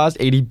that cost?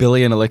 80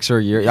 billion elixir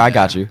a year. Yeah, I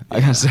got you.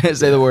 I gotta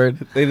say the word.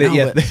 They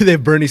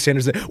have Bernie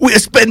Sanders say, we're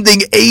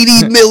spending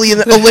 80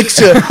 million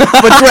elixir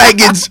for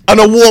dragons on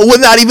a war. We're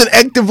not even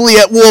actively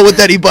at war with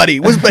anybody.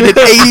 We're spending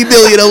 80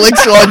 million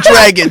elixir on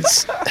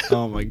dragons.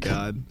 Oh my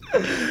god.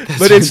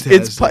 But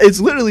it's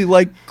literally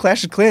like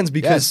Clash of Clans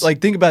because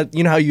like think about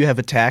how you have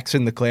attacks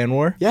in the clan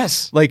war.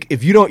 Yes. Like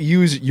if you don't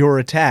use your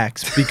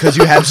attacks because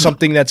you have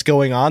something that's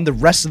going on, the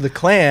rest of the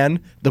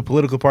clan, the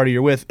political party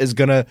you're with, is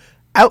gonna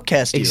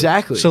outcast you.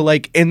 Exactly. So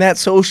like in that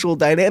social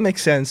dynamic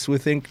sense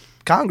within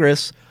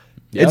Congress,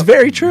 It's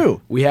very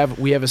true. We have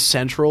a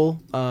central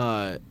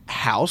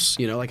house,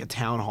 like a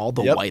town hall,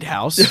 the White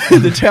House.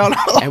 The town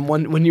hall. And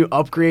when you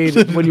upgrade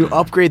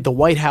the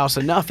White House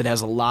enough, it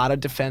has a lot of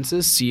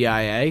defenses.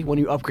 CIA. When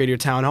you upgrade your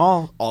town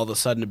hall, all of a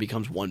sudden it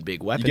becomes one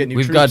big weapon.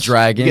 We've got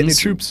dragons,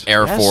 troops.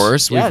 Air Yes,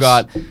 Force. yes. We've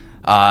got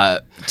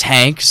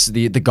tanks,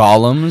 the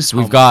golems.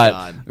 We've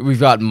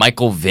got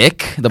Michael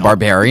Vick, the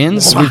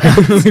barbarians.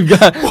 We've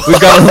got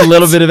a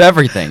little bit of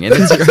everything, and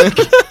it's great.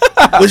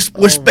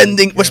 We're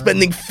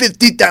spending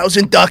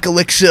 50,000 dark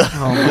elixir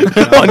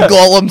on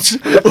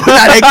golems. We're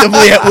not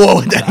actively at war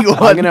with anyone.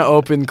 I'm gonna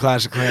open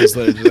Clash of Clans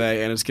later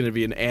today, and it's gonna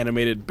be an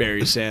animated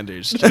Barry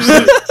Sanders. Just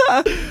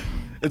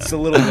It's the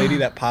little lady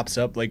that pops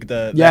up, like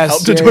the Yes,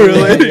 help yeah, tutorial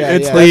yeah, lady. yeah,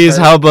 It's yeah. Please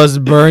help us.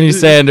 Bernie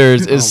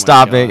Sanders Oh is my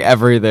stopping God.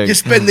 everything. You're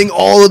spending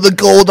all of the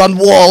gold on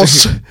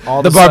walls.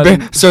 all The of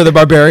a sudden, the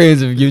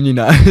barbarians have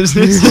unionized.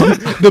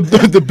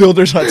 the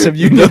builders' huts have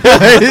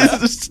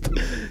unionized.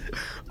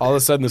 all of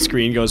a sudden the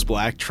screen goes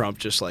black. Trump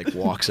just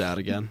walks out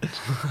again.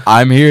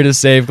 I'm here to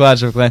save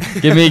Clash of Clans.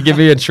 Give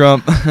me a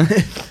Trump.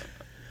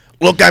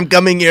 Look, I'm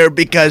coming here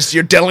because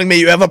you're telling me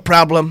you have a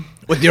problem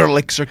with your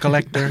elixir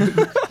collector.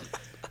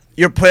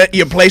 You're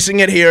placing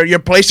it here. You're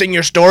placing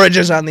your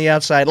storages on the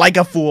outside like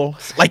a fool,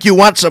 like you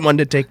want someone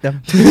to take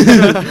them.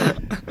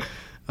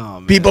 Oh,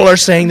 man. People are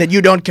saying that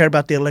you don't care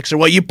about the elixir.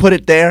 Well, you put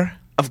it there.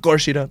 Of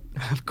course you don't.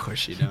 Of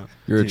course you don't.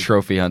 You're a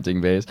trophy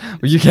hunting base.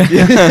 Well, you can't.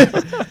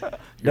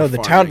 No,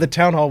 farming. the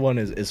town hall one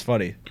is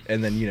funny,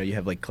 and then you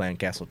have like clan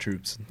castle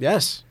troops and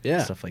Yes.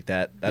 Yeah. stuff like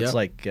that. That's Yep.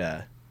 like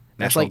That's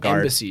National like Guard,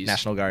 embassies.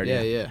 National Guard.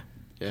 Yeah. Yeah.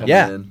 Yeah.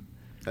 Yeah.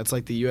 That's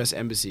like the U.S.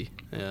 Embassy.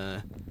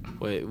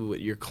 With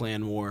your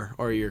clan war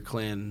or your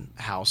clan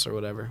house or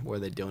whatever, where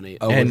they donate.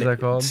 Oh, what And is that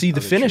called? see, the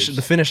Other Finnish, troops.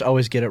 the Finnish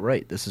always get it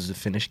right. This is a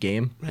Finnish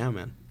game. Yeah,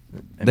 man.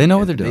 They know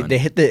what they're doing. They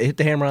hit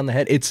the hammer on the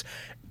head. It's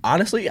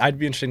honestly, I'd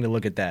be interesting to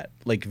look at that,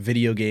 like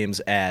video games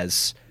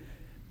as,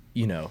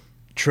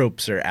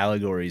 tropes or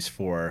allegories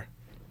for,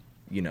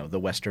 the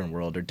Western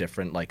world or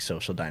different like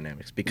social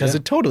dynamics, because Yeah.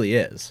 it totally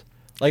is.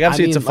 Like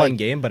obviously it's a mean, fun like,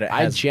 game, but it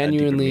I has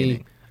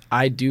genuinely,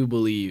 I do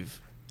believe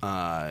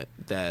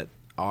that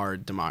our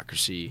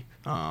democracy,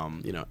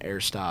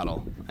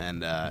 Aristotle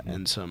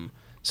and some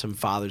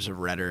fathers of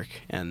rhetoric,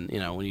 and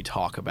when you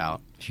talk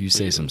about You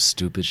say some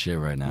stupid shit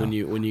right now. when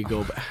you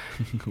go back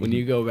when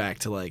you go back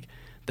to like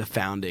the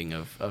founding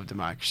of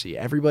democracy,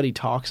 everybody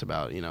talks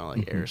about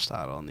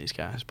Aristotle and these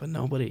guys, but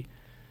nobody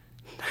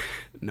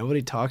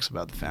talks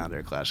about the founder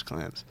of Clash of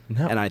Clans.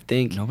 No. And I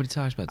think Nobody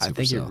talks about I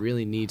think it Supercell.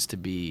 really needs to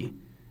be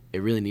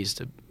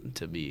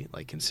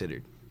like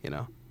considered.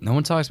 No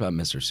one talks about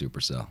Mr.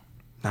 Supercell.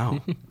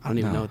 No, I don't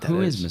even know what that Who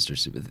is. is Mr.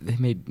 Super? They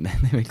made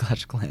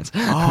Clash of Clans.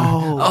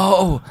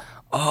 Oh,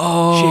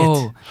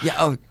 Oh,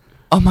 yeah.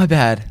 Oh, my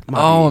bad.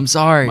 I'm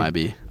sorry. might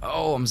be.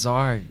 Oh, I'm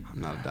sorry.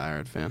 I'm not a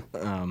diehard fan.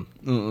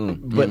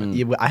 But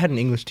yeah, I had an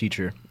English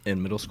teacher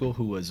in middle school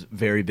who was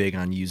very big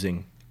on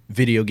using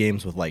video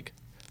games with like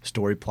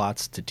story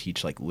plots to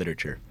teach like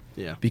literature.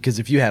 Yeah. Because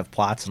if you have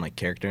plots and like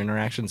character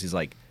interactions, he's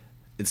like,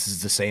 this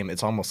is the same.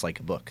 It's almost like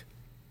a book.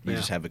 You Yeah.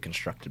 just have a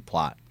constructed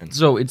plot. And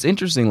So it's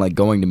interesting, like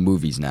going to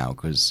movies now,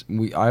 because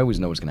I always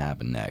know what's gonna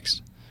happen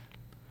next.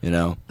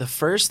 The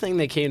first thing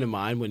that came to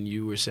mind when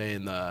you were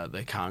saying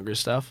the Congress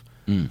stuff,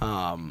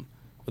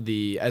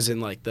 as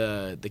in like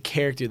the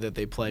character that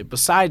they play,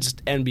 besides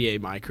NBA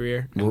My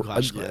Career and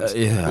Clash of Clans,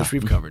 yeah. which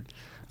we've covered.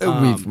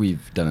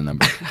 We've done a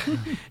number.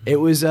 It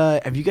was.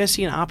 Have you guys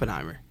seen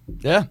Oppenheimer?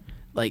 Yeah.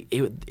 Like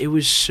it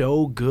was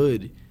so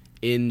good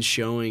in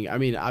showing. I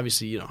mean,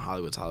 obviously,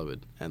 Hollywood's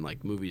Hollywood, and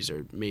like movies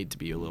are made to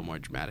be a little more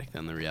dramatic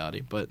than the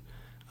reality. But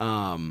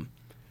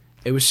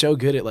it was so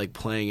good at like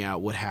playing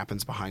out what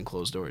happens behind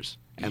closed doors,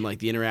 and like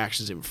the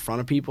interactions in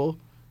front of people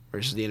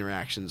versus the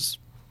interactions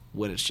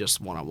when it's just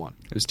one on one.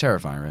 It was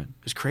terrifying, right?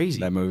 It was crazy.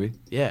 That movie.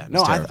 Yeah. was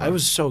No, I terrifying.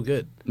 was so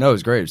good. No, it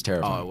was great. It was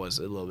terrifying. Oh, it was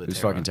a little bit. It was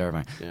fucking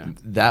terrifying. Yeah.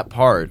 That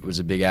part was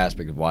a big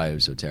aspect of why it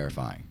was so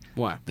terrifying.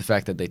 Why? The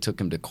fact that they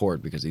took him to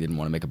court because he didn't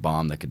want to make a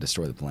bomb that could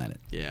destroy the planet.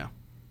 Yeah.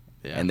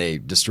 Yeah. And they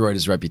destroyed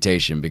his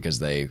reputation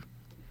because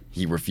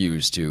he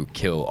refused to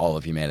kill all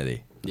of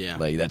humanity. Yeah.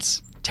 Like,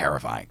 that's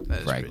terrifying, That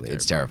is frankly. pretty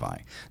It's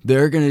terrifying.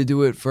 They're going to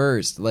do it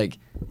first. Like,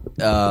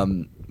 I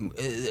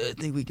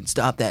think we can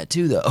stop that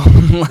too, though.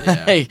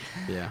 Like,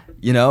 Yeah.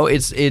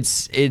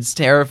 it's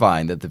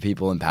terrifying that the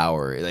people in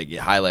power, like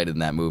highlighted in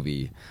that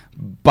movie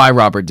by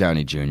Robert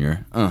Downey Jr.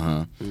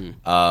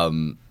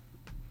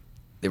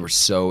 They were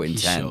so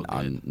He's intent so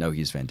on. good. No,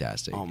 he's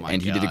fantastic. Oh my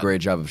and he did a God.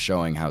 great job of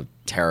showing how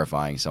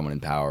terrifying someone in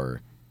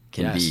power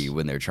can Yes. be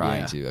when they're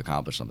trying Yeah. to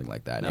accomplish something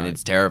like that. No, And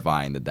it's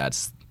terrifying that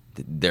that's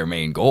their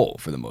main goal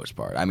for the most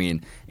part. I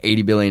mean,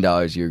 $80 billion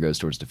a year goes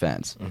towards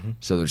defense.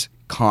 So there's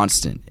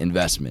constant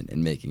investment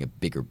in making a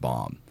bigger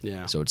bomb.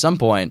 Yeah. So at some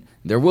point,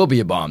 there will be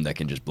a bomb that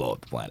can just blow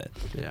up the planet.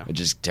 Yeah. Which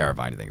is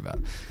terrifying to think about.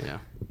 Yeah.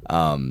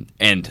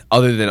 And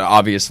other than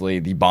obviously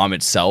the bomb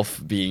itself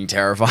being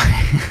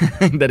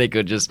terrifying, that it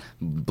could just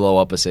blow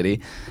up a city,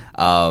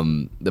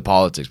 the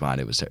politics behind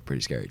it was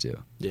pretty scary too.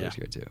 Yeah. Pretty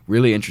scary too.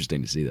 Really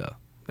interesting to see though.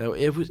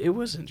 It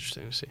was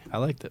interesting to see. I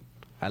liked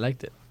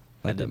it.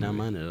 I did not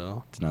mind it at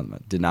all.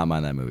 Did not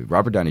mind that movie.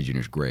 Robert Downey Jr.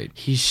 is great.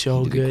 He's so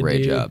He did good, a great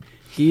dude. job.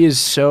 He is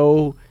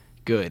so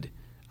good.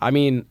 I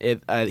mean,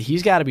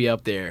 he's got to be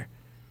up there,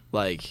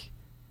 like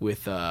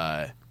with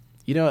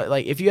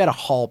like if you had a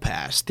hall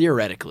pass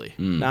theoretically.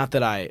 Not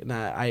that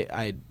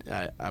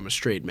I'm a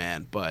straight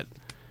man, but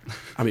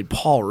I mean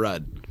Paul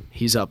Rudd,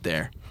 he's up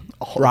there.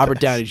 Robert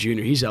Downey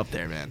Jr., he's up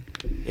there, man.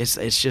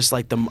 It's just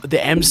like the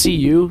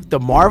MCU, the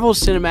Marvel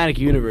Cinematic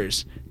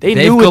Universe. They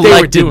knew what they were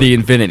collected doing. the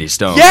Infinity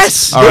Stones.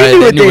 Yes, All they right, knew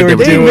what they were doing.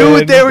 They knew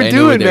what they were They knew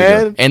doing, what they were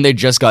man. doing. And they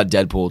just got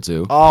Deadpool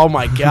too. Oh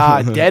my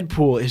God,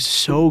 Deadpool is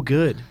so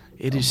good.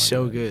 It is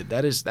so good.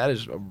 That is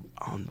an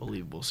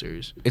unbelievable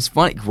series. It's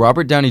funny.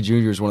 Robert Downey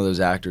Jr. is one of those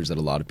actors that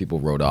a lot of people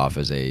wrote off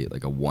as a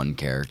one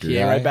character.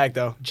 Yeah, guy. right back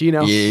though.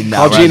 Gino. Yeah, Call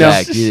not right Gino.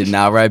 back. He did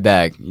not right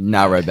back.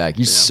 Not right back.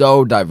 He's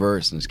so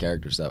diverse in his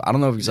character stuff. I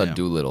don't know if you saw Yeah.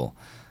 Doolittle,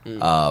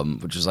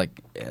 which was like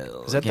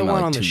Is that came the out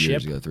one like on 2 the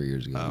years ship? ago, 3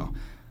 years ago. Oh.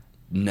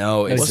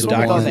 No, It's it's the the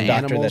one one with the the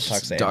doctor animals? that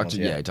talks to Doctor.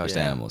 animals. Yeah, he talks to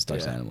Yeah. animals.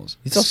 Talks to Yeah. animals.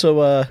 He's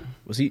also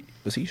was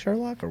he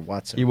Sherlock or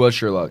Watson? He was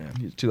Sherlock.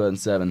 He was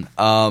 2007.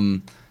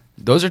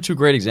 Those are two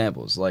great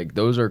examples. Like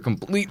those are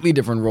completely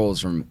different roles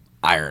from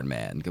Iron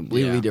Man.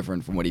 Completely Yeah.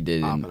 different from what he did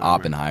in Oppenheimer.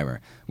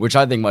 Oppenheimer, which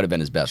I think might have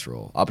been his best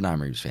role.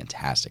 Oppenheimer, he was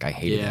fantastic. I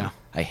hated Yeah. him.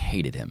 I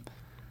hated him.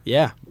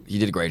 Yeah, He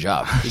did a great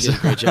job. he did a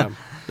great job.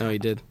 No, he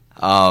did.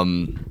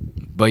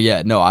 But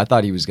yeah, no, I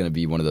thought he was going to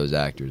be one of those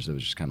actors that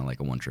was just kind of like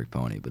a one-trick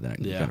pony, but then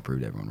he Yeah. kind of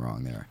proved everyone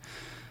wrong there,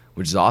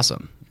 which is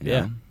awesome. you Yeah.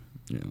 know?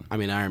 You know. I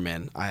mean, Iron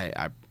Man.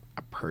 I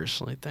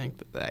personally think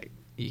that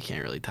you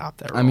can't really top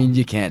that. I role. mean,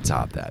 you can't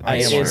top that. I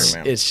am it's,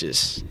 Iron Man. it's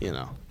just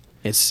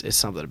it's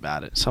something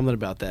about it. Something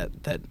about that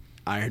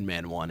Iron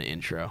Man 1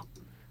 intro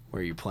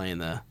where you're playing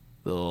the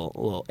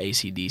little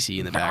AC/DC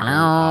in the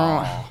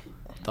background. Oh,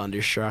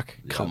 Thunderstruck.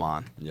 Come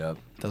on, Yep.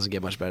 doesn't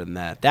get much better than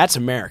that. That's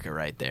America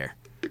right there.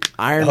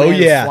 Iron Oh,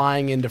 Man yeah.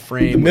 flying into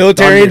frame. The with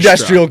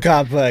military-industrial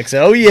Thunderstruck. complex.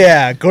 Oh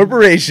yeah,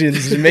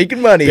 corporations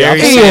making money.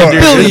 Barry off of Sanders war.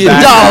 in the billion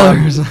background.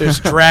 dollars. There's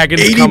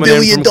dragons $80 coming in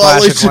billion from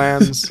Clash of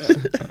Clans.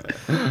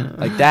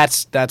 Like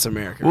that's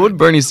America. What would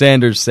Bernie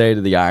Sanders say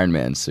to the Iron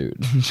Man suit?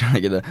 Trying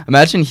to get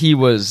imagine he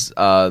was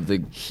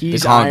the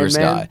He's Congress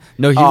Iron Man? guy.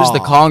 No, he was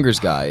the Oh. Congress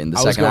guy in the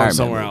I was second going Iron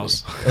somewhere Man movie.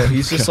 else.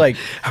 He's just like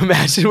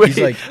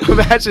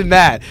Imagine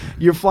that.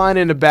 You're flying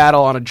into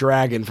battle on a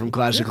dragon from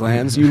Clash of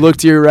Clans. You look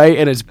to your right,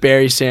 and it's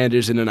Barry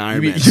Sanders in an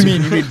Iron Man. you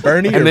mean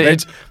Bernie or And then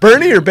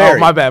Bernie or Barry? Oh,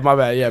 my bad.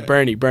 Yeah,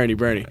 Bernie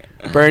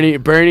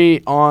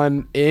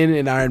on in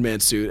an Iron Man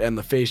suit, and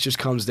the face just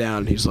comes down.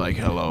 And he's like,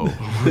 "Hello,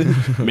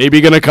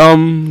 maybe gonna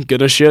come,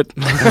 gonna shit."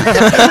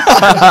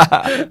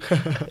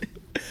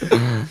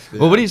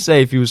 What would he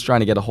say if he was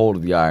trying to get a hold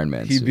of the Iron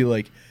Man He'd suit? be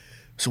like,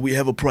 "So we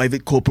have a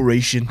private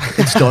corporation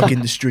in Stark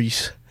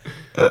Industries.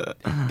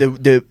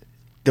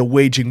 They're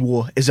waging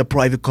war as a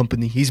private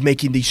company. He's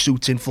making these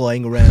suits and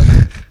flying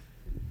around.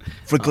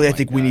 Frankly, I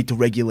think we need to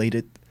regulate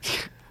it."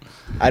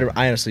 I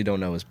honestly don't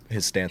know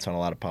his stance on a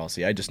lot of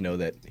policy. I just know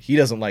that he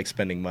doesn't like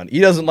spending money. He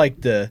doesn't like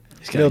the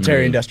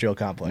military-industrial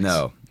complex.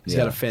 no. He's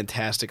Yeah. got a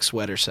fantastic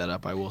sweater set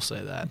up. I will say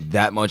that.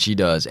 That much he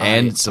does,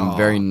 and some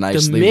very The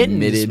nicely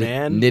mittens,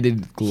 man.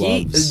 knitted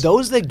gloves.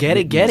 Those that get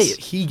it, get Mittens.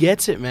 it. He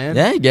gets it, man.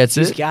 Yeah, he gets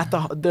He's it. got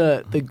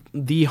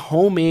the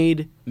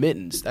homemade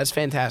mittens. That's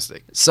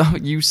fantastic. So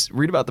you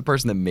read about the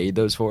person that made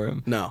those for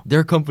him? No.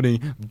 Their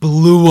company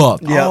blew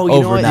up. Yeah. Oh,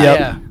 you know what?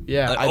 overnight.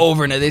 Yeah. Like,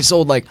 overnight, they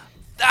sold like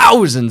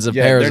thousands of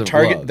pairs their of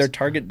target gloves. their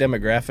target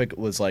demographic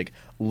was like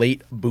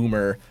late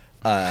boomer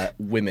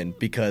women,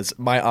 because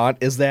my aunt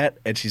is that,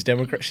 and she's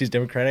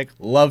Democratic,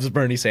 loves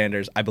Bernie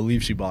Sanders. I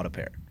believe she bought a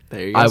pair.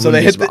 There you go. I, So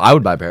they wouldn't hit be- I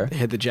would buy a pair. They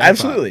hit the jackpot.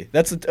 Absolutely,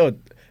 that's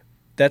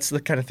the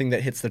kind of thing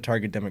that hits the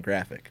target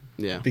demographic.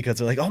 Yeah. because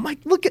they're like, oh my,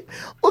 look at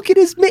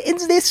his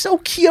mittens, they're so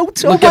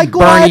cute. Look oh my at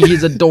god, Bernie,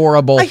 he's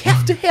adorable. I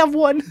have to have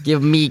one.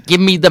 Give me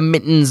the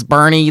mittens,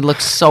 Bernie. He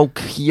looks so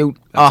cute.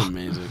 That's Oh,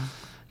 amazing.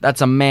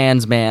 that's a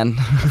man's man.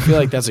 I feel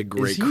like that's a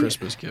great he-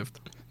 Christmas gift.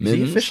 Is he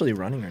Mittens? officially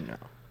running or no?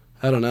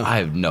 I don't know. I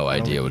have no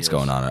idea what's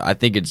going on. I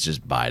think it's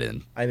just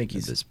Biden. I think At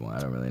he's this point, I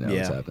don't really know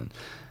what's Yeah. happening.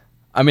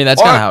 I mean,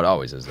 that's kind of how it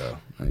always is, though.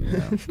 You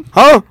know.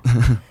 huh?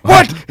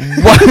 What?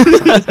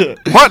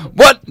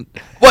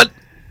 What?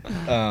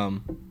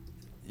 um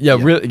Yeah,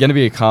 really gonna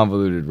be a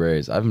convoluted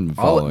race. I've been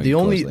following. the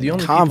only closely.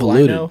 people I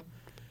Convoluted. know.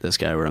 This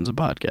guy runs a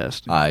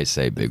podcast. I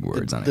say big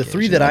words on The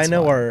three occasion, that I that's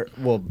know why. are,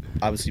 well,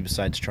 obviously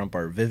besides Trump,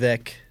 are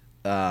Vivek,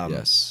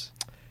 yes,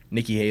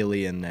 Nikki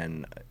Haley, and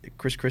then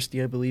Chris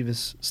Christie, I believe,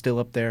 is still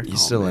up there.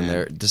 he's still in man.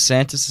 there.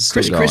 DeSantis is still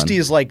Chris going. Christie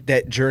is like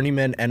that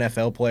journeyman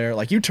NFL player.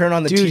 Like, you turn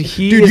on the Dude, TV,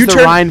 he is the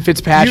Ryan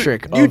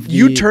Fitzpatrick You, of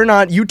you the-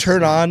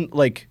 turn on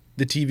like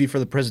the TV for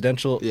the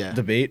presidential Yeah.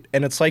 debate,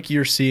 and it's like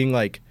you're seeing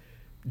like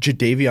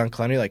Jadeveon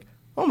Clowney. Like,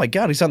 oh my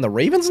god, he's on the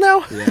Ravens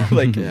now. Yeah.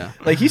 like, Yeah.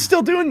 like he's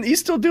still doing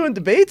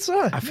debates.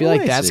 I feel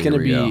like nice. that's Here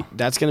we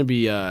gonna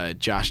be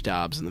Josh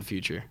Dobbs in the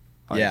future.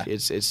 Like, Yeah.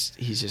 he's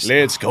just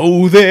Let's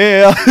go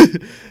there.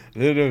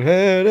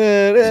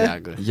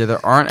 Exactly. Yeah,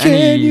 there aren't Can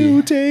any.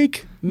 you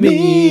take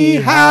me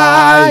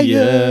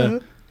higher?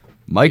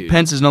 Mike Dude.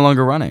 Pence is no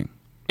longer running.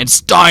 And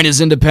Stein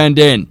is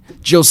independent.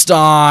 Jill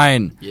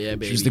Stein. Yeah,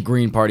 baby. She was the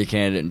Green Party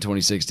candidate in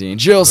 2016.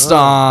 Jill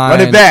Stein.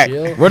 Run it back.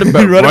 Jill. Run it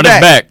back. Run it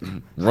back.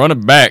 Run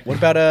it back. What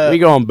about We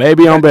going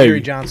baby on Gary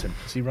baby. Johnson?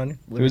 Is he running?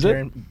 Who's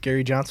it?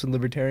 Gary Johnson,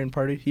 Libertarian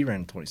Party. He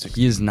ran in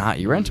 2016. He is not.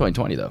 He ran in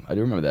 2020 though. I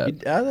do remember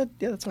that.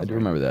 Yeah, that's. I do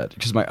remember that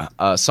because my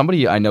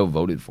somebody I know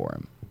voted for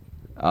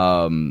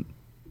him,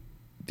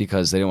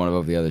 because they didn't want to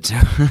vote for the other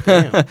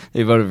two.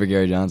 They voted for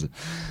Gary Johnson.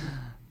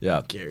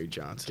 Yeah, Gary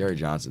Johnson. Gary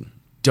Johnson.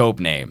 Dope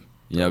name.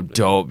 You know,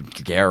 dope.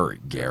 Gary.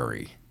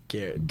 Gary.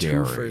 Two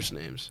Gary. first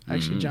names.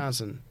 Actually,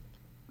 Johnson.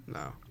 No.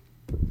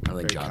 I think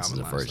Very Johnson's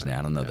a common first last name.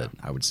 I don't know name, that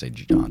I would say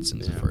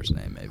Johnson's a first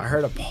name. Maybe I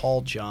heard of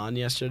Paul John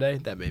yesterday.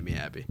 That made me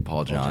happy.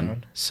 Paul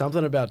John.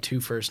 Something about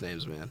two first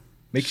names, man.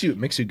 Makes you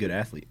a good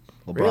athlete.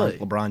 Really?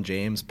 LeBron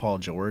James, Paul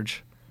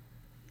George.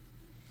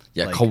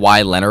 Yeah, Like-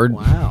 Kawhi Leonard.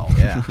 Wow.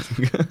 Yeah,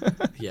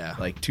 Yeah.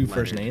 like two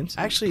first Leonard. names.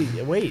 Actually,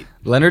 wait.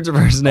 Leonard's a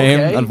first name.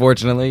 Okay.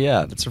 Unfortunately,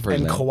 yeah, that's a first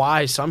And name.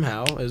 Kawhi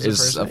somehow is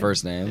Is a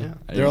first name. Yeah.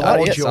 I There are a didn't- lot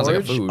of- I- yeah, it sounds like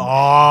a George. food.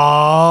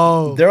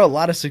 Oh. There are a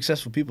lot of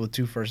successful people with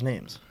two first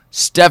names.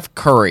 Steph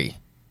Curry.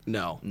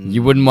 No.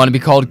 You wouldn't want to be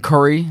called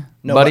Curry,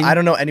 No, buddy? but I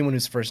don't know anyone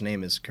whose first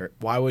name is Kurt.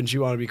 Why wouldn't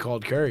you want to be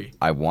called Curry?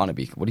 I want to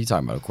be. What are you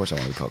talking about? Of course I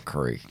want to be called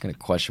Curry. What kind of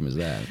question was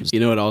that? You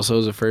know what also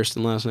is a first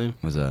and last name?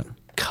 What's that?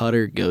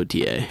 Cutter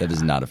Gautier. That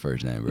is not a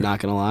first name, bro. Not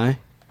gonna lie,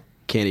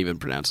 can't even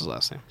pronounce his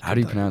last name. How do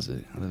you pronounce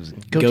it?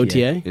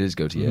 Gautier. It is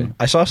Gautier.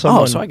 I saw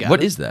someone. Oh, so I got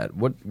What it. is that?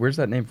 Where's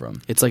that name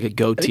from? It's like a I think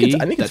goatee. it's,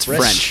 I think that's it's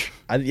French.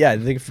 I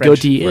think French.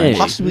 Gautier.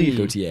 Possibly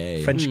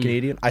Gautier. French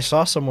Canadian. I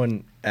saw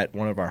someone at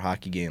one of our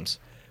hockey games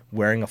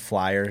wearing a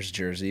Flyers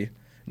jersey,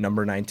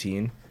 number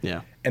 19,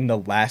 Yeah. and the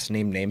last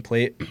name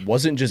nameplate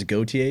wasn't just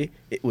Gautier;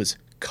 it was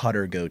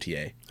Cutter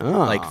Gautier,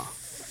 Ah. like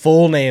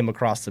full name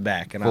across the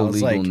back. And I Full was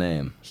legal like,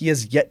 name. he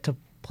has yet to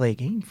play a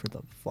game for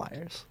the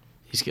Flyers.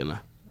 He's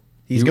gonna.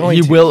 He's He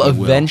going. to. will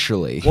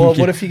eventually. Well,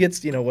 what if he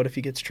gets? What if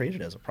he gets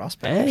traded as a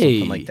prospect or Hey.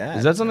 something like that?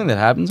 Is that something that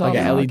happens? Like on a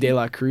Ellie hockey? De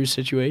La Cruz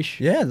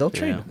situation. Yeah, they'll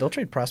trade. Yeah. They'll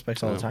trade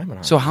prospects all the time.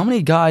 In So hockey. how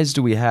many guys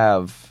do we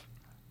have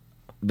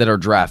that are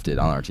drafted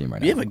on our team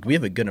right now? we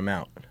have a good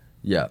amount.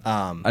 Yeah.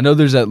 Um, I know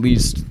there's at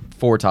least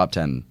 4 top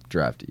 10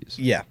 draftees.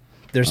 Yeah,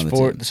 there's On the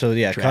 4. team. So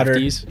yeah, Cutter,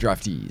 Draftees.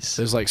 Draftees.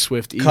 There's like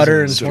Swifties.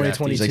 Cutter in and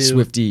 2022. It's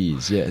like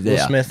Swifties. Yeah. Will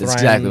yeah. Smith, That's Ryan,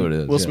 exactly what it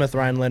is. Will yeah. Smith,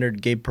 Ryan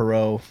Leonard, Gabe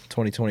Perreault,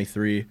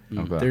 2023.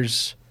 Okay.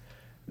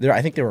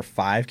 I think there were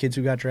 5 kids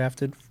who got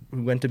drafted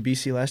who went to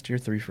BC last year.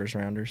 3 first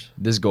rounders.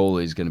 This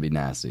goalie is going to be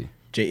nasty.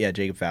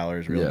 Jacob Fowler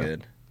is real Yeah.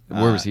 good.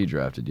 Where was he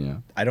drafted? You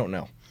know. I don't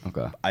know.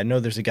 Okay. I know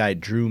there's a guy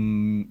Drew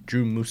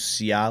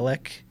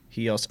Musialek.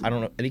 He also I don't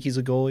know. I think he's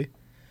a goalie.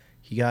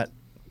 He got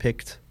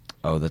picked.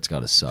 Oh, that's got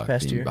to suck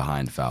Past being year.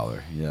 behind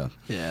Fowler. Yeah.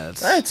 Yeah,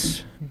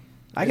 That's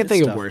I can it's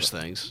think of tough, worse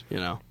but- things. You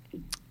know.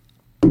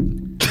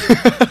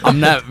 I'm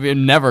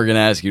never going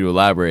to ask you to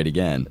elaborate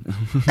again.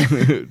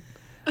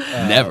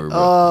 Never, bro.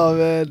 Oh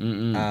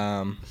man.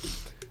 Um,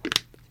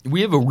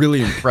 We have a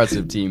really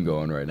impressive team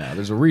going right now.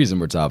 There's a reason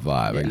we're top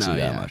 5. I can see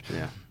that much.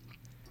 Yeah.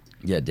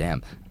 Yeah,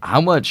 damn. How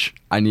much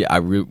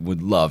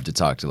would love to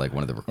talk to like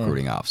one of the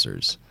recruiting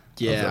officers.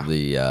 Yeah. Of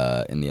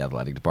the in the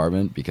athletic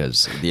department,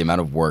 because the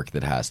amount of work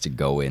that has to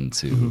go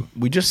into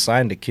we just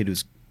signed a kid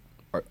who's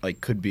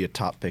could be a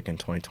top pick in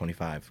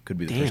 2025. Could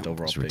be the first Damn.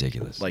 overall it's pick.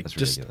 ridiculous. Like That's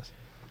just ridiculous.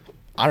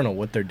 I don't know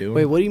what they're doing.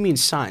 Wait, what do you mean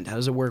signed? How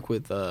does it work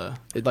with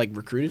it like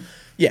recruited?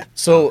 Yeah.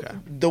 So Okay.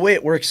 the way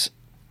it works,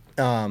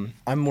 I'm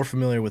more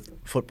familiar with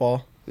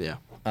football. Yeah.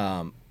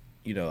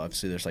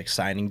 Obviously there's like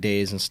signing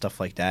days and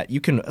stuff like that.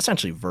 You can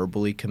essentially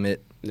verbally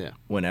commit Yeah.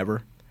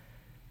 whenever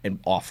and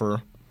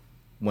offer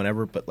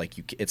whenever, but like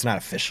it's not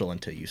official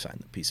until you sign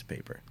the piece of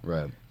paper.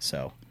 Right.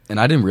 So And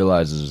I didn't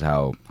realize this is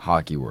how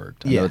hockey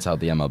worked. I Yeah. know it's how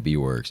the MLB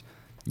works.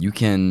 You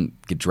can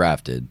get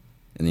drafted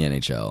in the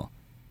NHL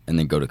and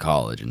then go to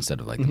college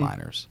instead of like the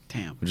minors,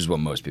 Damn. which is what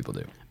most people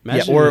do.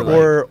 Imagine yeah, you're,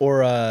 like-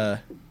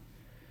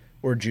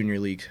 or junior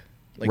league.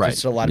 Like Right.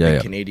 there's a lot of Yeah, big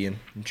yeah. Canadian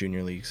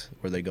junior leagues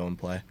where they go and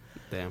play.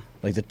 Damn.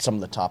 Like some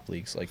of the top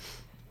leagues, like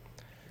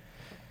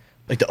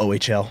the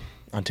OHL,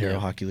 Ontario Yeah.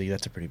 Hockey League.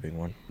 That's a pretty big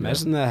one.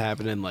 Imagine that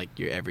happening in like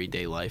your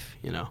everyday life,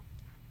 you know?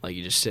 Like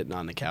you're just sitting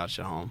on the couch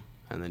at home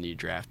and then you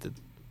drafted.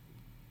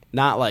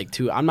 Not like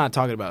I'm not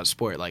talking about a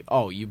sport like,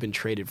 oh, you've been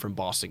traded from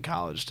Boston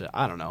College to,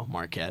 I don't know,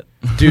 Marquette.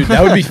 Dude,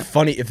 that would be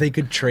funny if they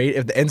could trade.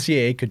 If the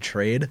NCAA could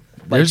trade.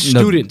 Like There's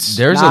no- students.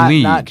 there's a not,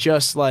 league. Not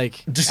just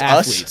like Just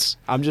us?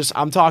 athletes.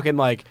 I'm talking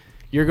like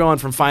you're going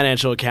from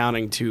financial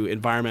accounting to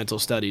environmental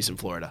studies in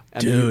Florida.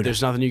 And Dude.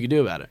 there's nothing you can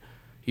do about it.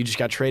 You just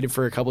got traded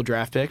for a couple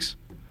draft picks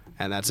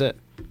and that's it.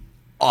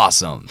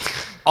 Awesome.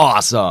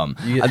 Awesome.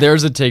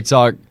 There's a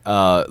TikTok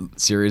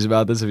series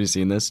about this. Have you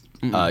seen this?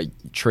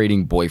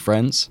 Trading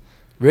boyfriends.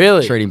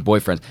 Really? Trading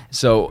boyfriends.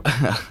 So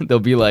they'll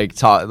be like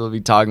they'll be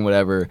talking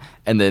whatever,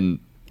 and then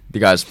the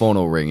guy's phone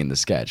will ring in the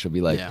sketch. He'll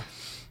be like, Yeah.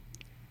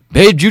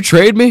 "Babe, did you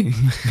trade me?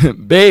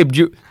 Babe,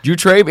 did you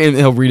trade me?" And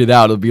he'll read it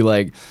out. It'll be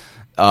like,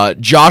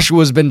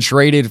 Joshua's been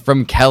traded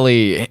from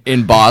Kelly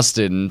in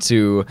Boston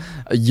to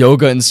a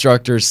yoga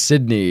instructor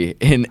Sydney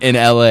in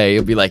LA.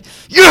 It'd be like,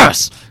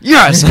 yes.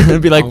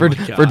 It'd be like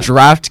for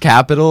draft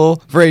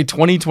capital for a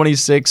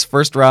 2026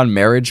 first round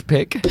marriage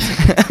pick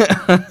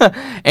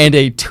and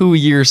a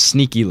 2-year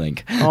sneaky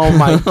link. Oh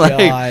my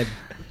God.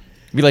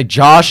 Be like,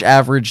 Josh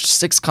averaged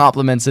 6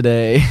 compliments a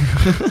day.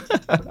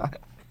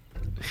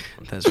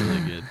 That's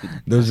really good.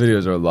 Those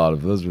videos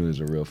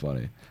are real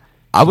funny.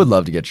 I would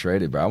love to get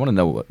traded, bro. I want to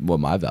know what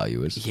my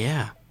value is.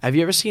 Yeah. Have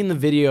you ever seen the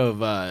video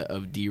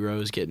of D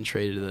Rose getting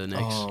traded to the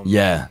Knicks?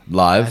 Yeah,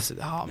 live.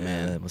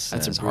 Man, that's a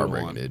brutal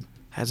heartbreaking, one. dude.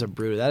 That's a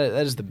brutal. That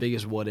is the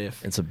biggest what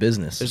if. It's a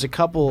business. There's a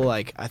couple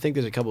I think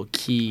there's a couple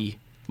key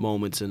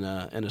moments in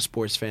a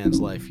sports fan's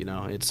life. You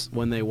know, it's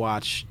when they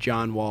watch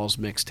John Wall's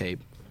mixtape,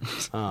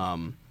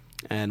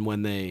 and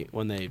when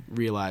they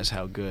realize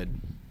how good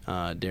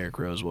Derrick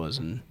Rose was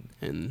and.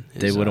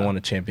 They would have won a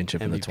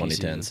championship in the MVP 2010s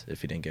season.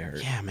 if he didn't get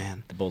hurt. Yeah,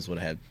 man. The Bulls would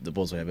have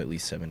at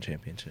least 7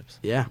 championships.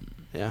 Yeah.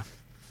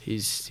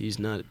 He's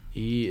nut.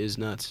 He is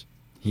nuts.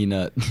 He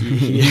nut.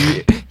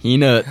 He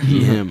nut.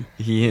 He him.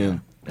 He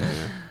him.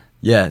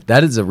 Yeah,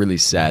 that is a really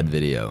sad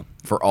video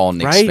for all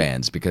Knicks Right?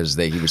 fans because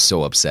he was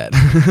so upset.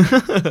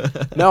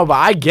 No, but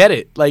I get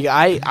it. Like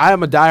I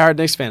am a diehard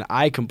Knicks fan.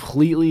 I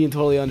completely and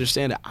totally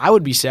understand it. I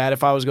would be sad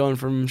if I was going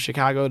from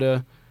Chicago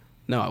to.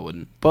 No, I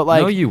wouldn't. But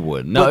like, no, you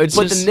wouldn't. No, but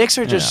just, the Knicks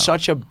are just you know.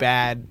 such a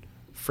bad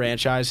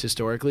franchise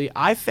historically.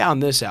 I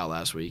found this out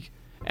last week,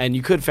 and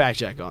you could fact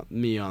check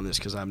me on this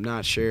because I'm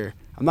not sure.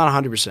 I'm not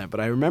 100%, but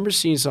I remember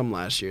seeing something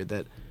last year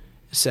that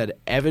said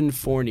Evan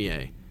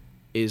Fournier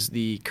is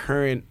the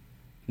current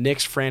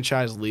Knicks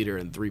franchise leader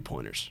in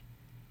 3-pointers.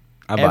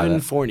 I buy Evan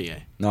that.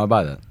 Fournier. No, I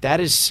buy that. That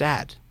is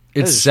sad.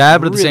 It's That is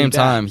sad, but at the really same bad.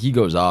 time, he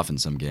goes off in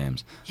some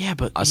games. Yeah,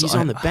 but I saw- he's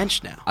on the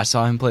bench now. I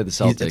saw him play the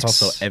Celtics. It's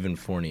also Evan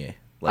Fournier.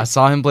 I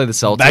saw him play the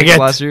Celtics Baguette.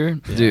 last year.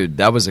 Dude,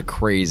 that was a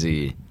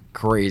crazy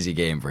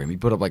game for him. He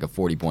put up like a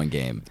 40-point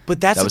game.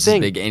 But that's that the was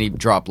thing. His big, and he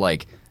dropped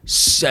like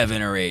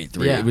 7 or 8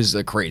 threes. Yeah. It was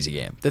a crazy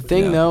game. The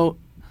thing, Yeah. though,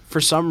 for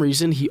some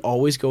reason, he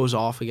always goes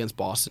off against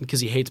Boston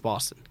because he hates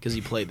Boston because he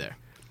played there.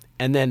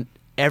 And then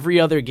every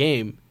other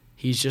game,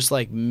 he's just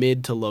like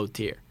mid to low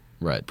tier.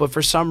 Right. But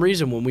for some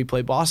reason, when we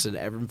play Boston,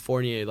 Evan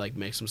Fournier like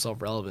makes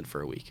himself relevant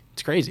for a week.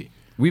 It's crazy.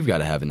 We've got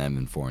to have an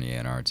Evan Fournier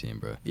in our team,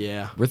 bro.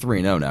 Yeah. We're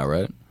 3-0 now,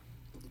 right?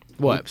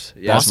 What? Oops.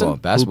 Yeah. Basketball,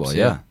 Boston? basketball, Oops,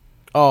 yeah. yeah.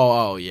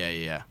 Oh,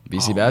 yeah.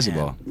 BC Oh,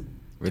 basketball. man.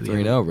 We're Do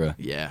we 3-0, bro.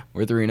 Yeah.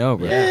 We're 3-0,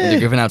 bro. Yeah. And they're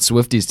giving out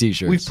Swifties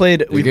t-shirts. We've played-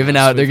 They're we've- giving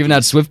out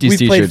Swifties We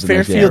t-shirts. played in this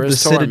game. Fairfield, the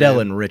It's torn, Citadel,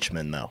 man. and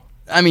Richmond, though.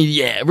 I mean,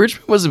 yeah,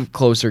 Richmond was a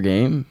closer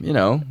game, you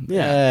know.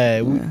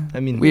 Yeah. I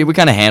mean, We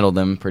kind of handled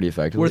them pretty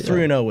effectively. we're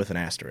yeah. 3-0 with an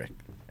asterisk.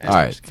 All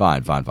right,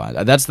 fine.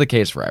 That's the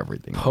case for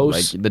everything.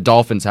 Post- Like the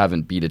Dolphins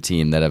haven't beat a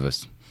team that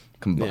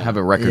have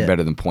a record Yeah.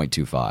 better than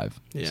 .25.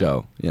 Yeah.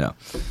 So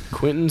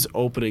Quentin's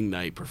opening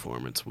night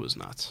performance was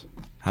nuts.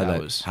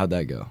 how'd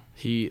that go?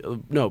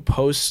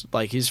 Post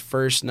like his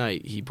first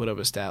night, he put up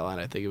a stat line.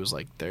 I think it was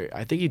like 30.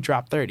 I think he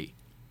dropped 30.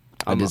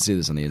 I did see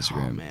this on the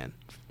Instagram. Oh man,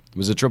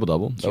 Was it triple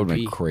double? That would have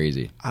been QP.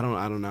 crazy. I don't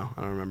know.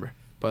 I don't remember.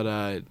 But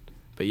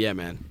yeah,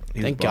 man.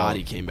 He Thank was God balling.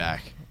 he came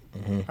back.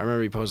 Mhm. I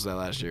remember he posted that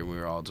last year, and we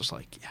were all just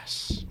like,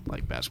 yes,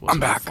 like basketball. I'm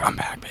back,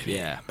 baby.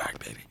 Yeah. I'm back,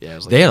 baby. Yeah, it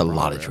was like They had a LeBron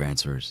lot of era.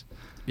 transfers.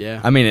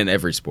 Yeah, I mean, in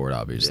every sport,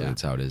 obviously, Yeah.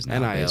 that's how it is now.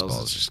 NIL Baseball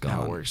is is just how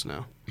it gone. works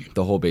now.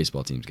 The whole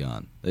baseball team's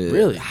gone.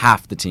 Really?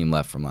 Half the team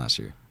left from last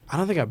year. I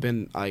don't think I've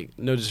been like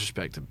no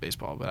disrespect to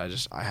baseball, but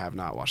I have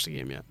not watched the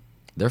game yet.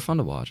 They're fun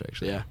to watch,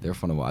 actually. Yeah. They're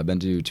fun to watch. I've been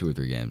to 2 or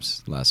 3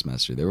 games last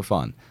semester. They were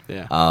fun.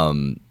 Yeah.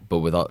 But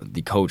with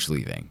the coach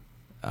leaving,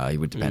 he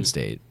went to Penn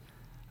State.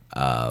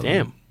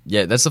 Damn.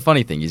 Yeah, that's the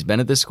funny thing. He's been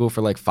at this school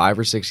for like 5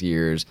 or 6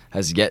 years.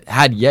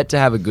 Had yet to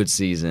have a good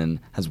season.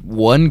 Has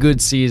one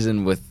good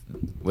season with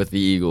the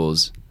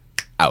Eagles.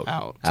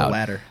 Out. It's a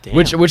ladder. Damn.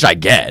 Which I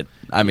get.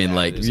 I mean, Yeah,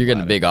 like it if is you're a getting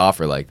a ladder. big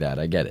offer like that,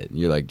 I get it.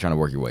 You're like trying to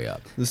work your way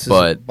up. This is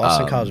But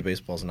Boston College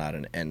baseball is not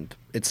an end.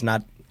 It's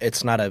not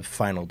a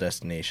final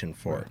destination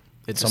for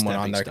It's a someone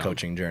on stepping their stone.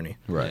 coaching journey.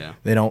 Right. Yeah.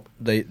 They don't.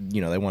 They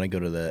want to go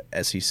to the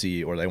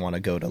SEC or they want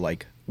to go to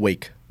like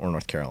Wake or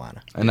North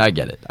Carolina. And I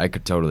get it. I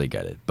could totally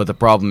get it. But the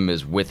problem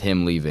is with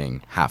him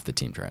leaving, half the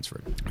team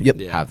transferred. Yep.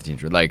 Yeah. Half the team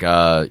transferred. Like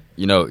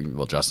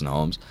Justin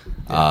Holmes,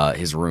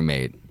 his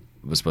roommate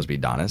was supposed to be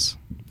Adonis.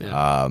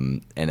 Yeah.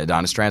 And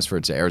Adonis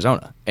transferred to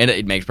Arizona. And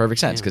it makes perfect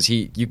sense because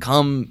you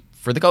come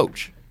for the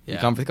coach. You Yeah.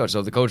 come for the coach. So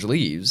if the coach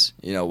leaves,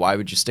 why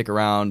would you stick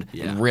around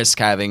Yeah. and risk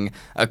having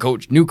a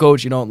new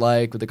coach you don't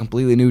like with a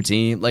completely new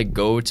team? Like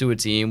go to a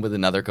team with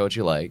another coach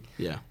you like.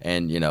 Yeah.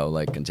 And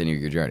like continue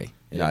your journey.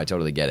 Yeah. I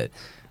totally get it.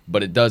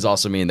 But it does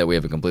also mean that we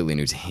have a completely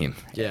new team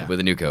Yeah. with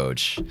a new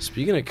coach.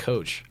 Speaking of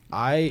coach,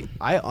 I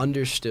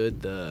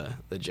understood the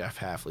Jeff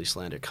Hafley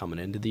slander coming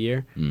into the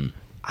year.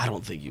 I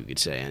don't think you could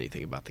say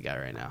anything about the guy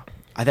right now.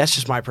 That's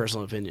just my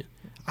personal opinion.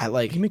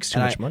 He makes too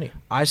much money.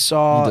 I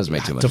saw He does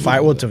make too much To money.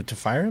 fire to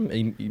fire him,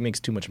 he makes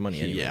too much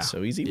money anyway. Yeah.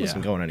 So he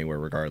wasn't going anywhere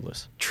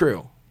regardless.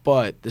 True,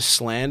 but the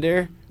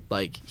slander,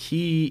 like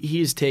he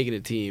is taking a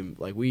team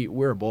like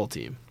we're a bowl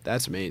team.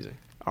 That's amazing.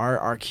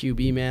 Our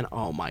QB, man,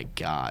 oh my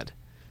God.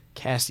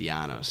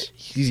 Castellanos.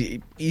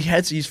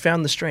 He's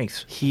found the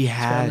strengths. He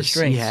Found the has.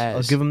 strengths. He has.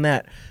 I'll give him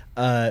that.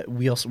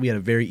 We had a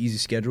very easy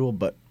schedule,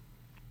 but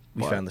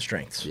we found the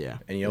strengths. Yeah.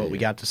 And you know what? Yeah, We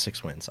yeah. got to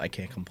 6 wins. I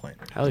can't complain.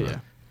 Hell yeah.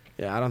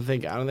 Yeah, I don't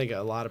think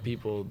a lot of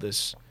people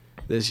this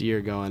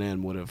year going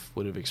in would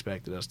have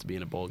expected us to be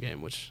in a bowl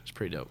game, which is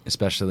pretty dope.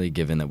 Especially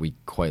given that we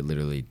quite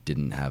literally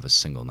didn't have a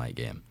single night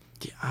game.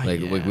 Yeah,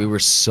 Like we were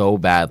so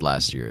bad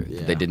last year. Yeah.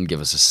 That they didn't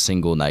give us a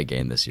single night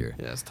game this year.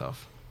 Yeah, it's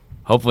tough.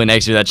 Hopefully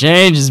next year that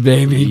changes,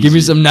 baby. Give me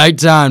Easy. some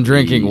nighttime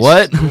drinking. Easy.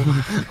 What?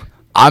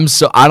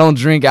 I don't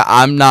drink.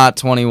 I'm not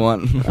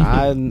 21.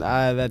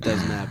 That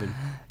doesn't happen.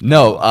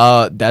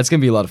 No, that's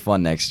gonna be a lot of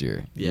fun next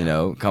year. Yeah. You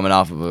know, coming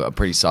off of a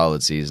pretty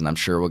solid season, I'm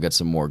sure we'll get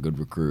some more good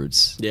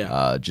recruits.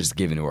 Yeah. Just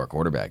given who our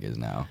quarterback is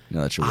now. You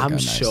know, that should work I'm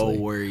out so nicely.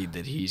 worried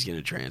that he's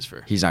gonna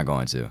transfer. He's not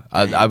going to.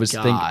 Thank I was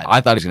thinking. God.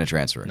 I thought he was going to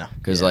transfer. No.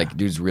 Because Yeah. like,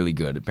 dude's really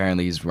good.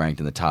 Apparently, he's ranked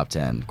in the top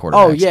 10 quarterbacks.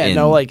 Oh yeah, in-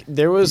 no, like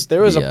there was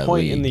a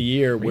point league. in the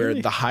year where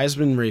Really? the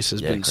Heisman race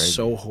has Yeah, been crazy.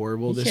 so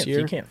horrible He this can't- year.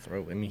 He can't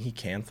throw. I mean, he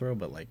can throw,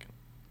 but like,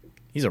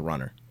 he's a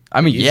runner. I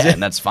mean, He's yeah, a-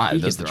 and that's fine.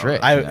 he That's can the throw.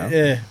 trick. I you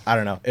know? I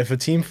don't know. If a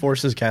team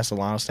forces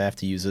Castellanos to have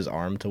to use his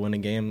arm to win a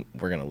game,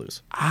 we're gonna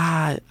lose.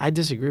 I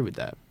disagree with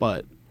that,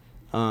 but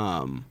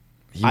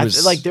He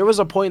was like there was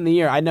a point in the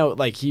year. I know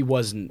like he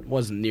wasn't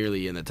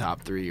nearly in the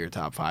top 3 or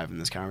top 5 in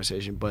this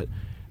conversation, but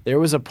there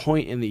was a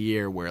point in the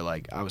year where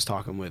like I was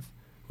talking with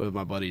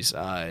my buddies.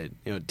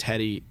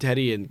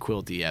 Teddy and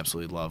Quilty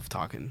absolutely love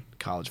talking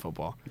college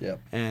football. Yep.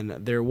 And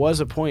there was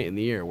a point in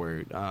the year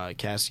where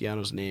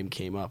Castellanos' name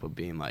came up of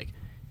being like,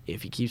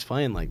 if he keeps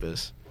playing like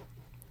this,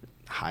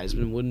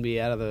 Heisman wouldn't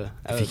be out of the.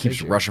 If he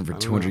keeps rushing for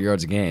 200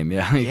 yards a game,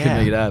 yeah, he could Yeah.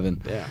 make it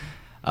happen. Yeah.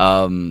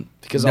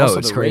 Because no, also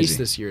it's the crazy. race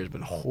this year has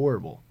been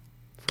horrible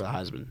for the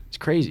Heisman. It's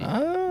crazy.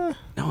 No,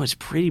 it's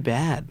pretty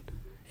bad.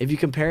 If you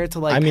compare it to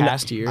like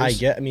past years, and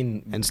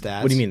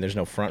stats. What do you mean? There's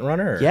no front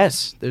runner? Or?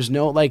 yes, there's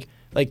no like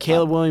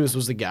Caleb Williams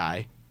was the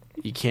guy.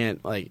 You can't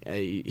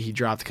he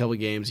dropped a couple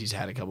games. He's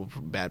had a couple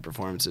bad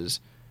performances.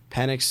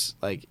 Penix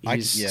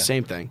he's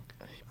same thing.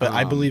 But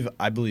I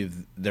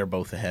believe they're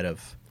both ahead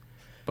of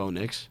Bo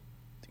Nix.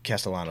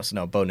 Castellanos.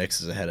 No, Bo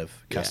Nix is ahead of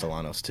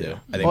Castellanos too. Yeah.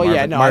 I think Oh, Marvin,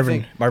 yeah, no, I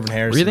Marvin, think- Marvin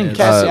Harrison. Where do you think? is.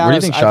 Castellanos, Where do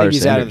you think I think Shiloh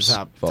he's out of the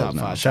Sanders top falls 5.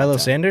 now? Shiloh 10.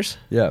 Sanders?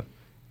 Yeah,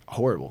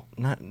 Horrible.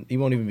 He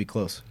won't even be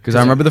close. because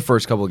I remember the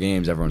first couple of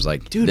games, everyone's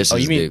like, Dude, "This oh,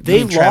 is you mean the." They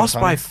Travis lost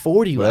by Hunter?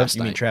 40 What? last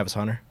You mean night. Travis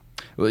Hunter?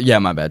 Well, yeah,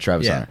 my bad,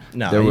 Travis Yeah. Hunter.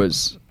 No, there he-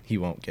 was. He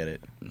won't get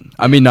it.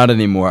 I mean, not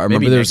anymore. I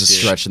remember Maybe there was a next year.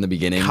 stretch in the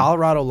beginning.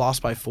 Colorado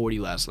lost by 40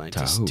 last night To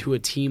who? to a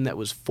team that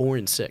was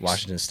 4-6.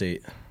 Washington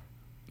State.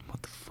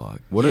 What the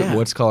fuck? Yeah.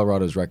 What's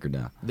Colorado's record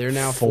now? They're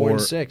now 4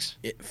 4-6.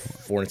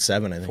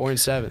 4-7, I think.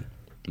 4-7.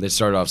 They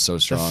started off so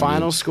strong.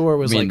 final dude. score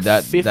was I mean, like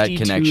that 52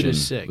 connection to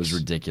 6. was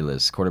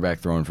ridiculous. Quarterback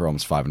throwing for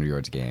almost 500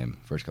 yards a game.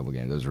 First couple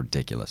games, that was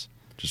ridiculous.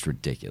 Just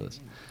ridiculous.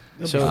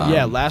 So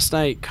last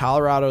night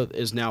Colorado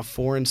is now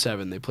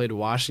 4-7. They played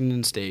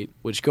Washington State,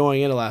 which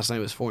going into last night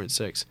was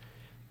 4-6.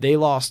 They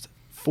lost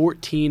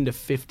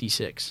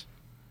 14-56.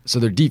 So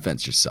their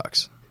defense just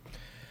sucks.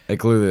 Like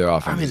clearly their I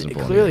offense mean, isn't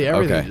pulling clearly together.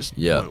 everything Okay. just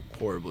Yeah. went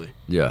horribly.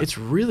 Yeah. It's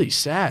really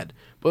sad.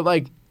 But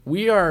like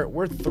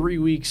we're 3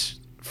 weeks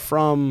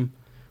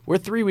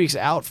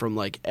out from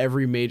like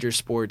every major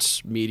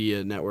sports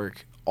media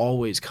network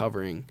always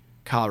covering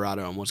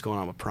Colorado and what's going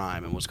on with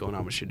Prime and what's going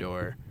on with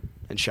Shador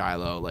and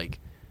Shiloh. Like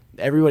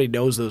everybody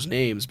knows those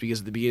names because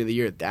at the beginning of the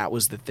year that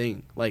was the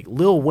thing. Like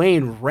Lil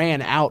Wayne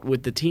ran out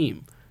with the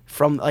team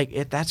from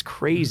that's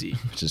crazy.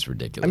 It's just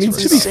ridiculous. I mean, for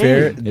to a be start.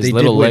 fair, His they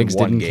little did win legs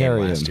one didn't game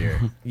carry last him.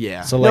 year.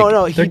 Yeah. So,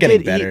 like, they're getting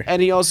did, better.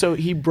 and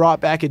he brought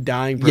back a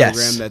dying program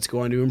Yes. that's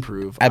going to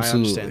improve.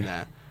 Absolutely. I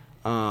understand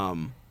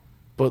that.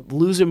 But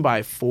losing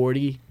by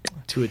 40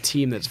 to a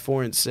team that's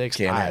 4-6,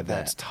 Can't have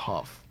that's that.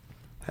 tough.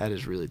 That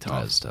is really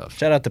tough. That's tough.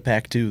 Shout out to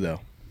Pac-2, though.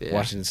 Yeah.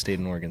 Washington State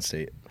and Oregon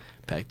State.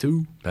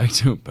 Pac-2. Back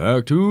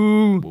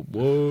to.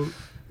 What?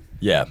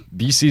 Yeah,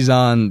 BC's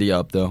on the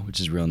up though, which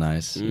is real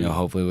nice. Mm. You know,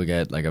 hopefully we'll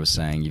get, like I was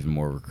saying, even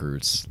more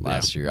recruits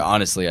last year.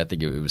 Honestly, I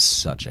think it was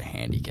such a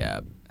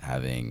handicap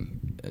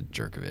having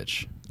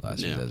Jerkovich last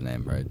year. Yeah. That's his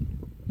name, right?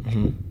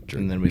 Mm-hmm.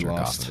 And then we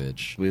lost.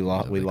 Jerkovich. We Is that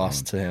what we they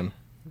lost call to him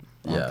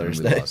on Yeah, we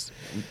Thursday. lost.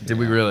 Did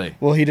we really?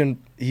 Well, he didn't.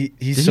 He's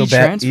Did so he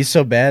bad. transfer? He's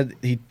so bad.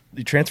 He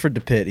transferred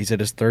to Pitt. He's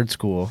at his third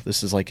school.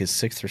 This is like his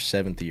 6th or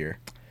 7th year.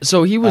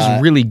 So he was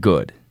really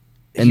good,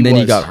 and He then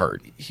he was. got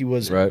hurt. He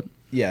was Right?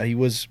 Yeah, he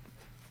was.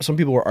 Some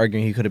people were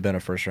arguing he could have been a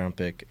first-round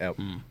pick out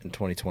in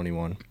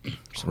 2021, or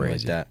something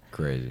like that.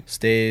 Crazy.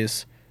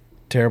 Stays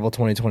terrible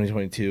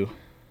 2022.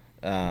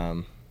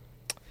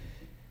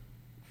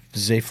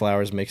 Zay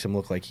Flowers makes him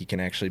look like he can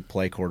actually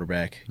play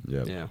quarterback.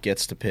 Yep. Yeah.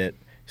 Gets to Pitt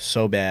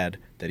so bad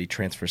that he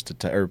transfers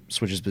to or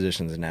switches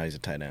positions, and now he's a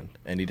tight end,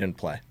 and he didn't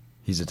play.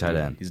 He's a tight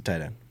end. He's a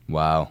tight end.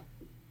 Wow.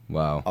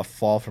 A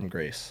fall from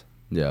grace.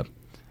 Yeah.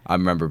 I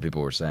remember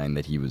people were saying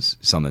that he was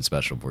something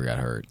special before he got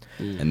hurt,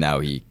 and now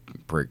he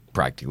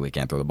practically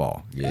can't throw the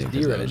ball. Yeah,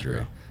 D-Rose,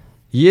 bro.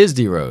 He is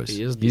D Rose.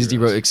 He is He's D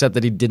D-Rose. Rose, except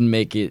that he didn't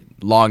make it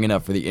long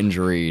enough for the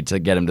injury to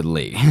get him to the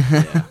league.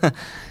 Yeah.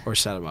 Or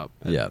set him up.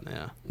 Yeah.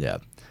 Yeah. Yeah,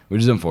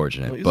 which is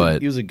unfortunate.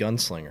 He was a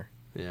gunslinger.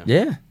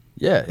 Yeah.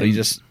 Yeah.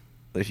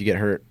 But if you get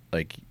hurt,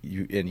 like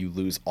you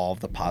lose all of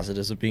the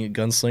positives of being a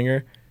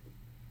gunslinger,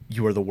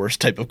 you are the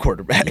worst type of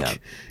quarterback.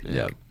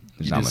 Yeah.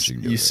 There's not much you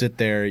can do. You with it. sit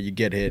there, you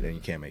get hit, and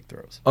you can't make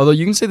throws. Although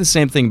you can say the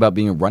same thing about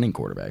being a running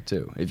quarterback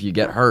too. If you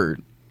get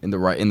hurt in the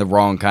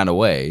wrong kind of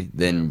way,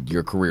 then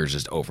your career is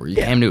just over.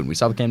 Cam Newton, we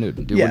saw with Cam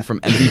Newton, dude went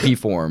from MVP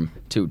form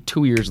to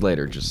 2 years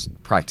later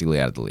just practically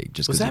out of the league.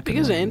 Just Was that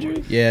because of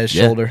injury? Yeah, his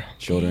shoulder.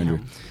 Shoulder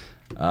injury.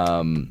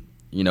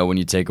 When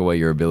you take away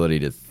your ability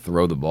to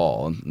throw the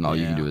ball and all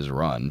you can do is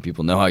run,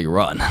 people know how you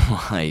run.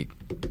 Like,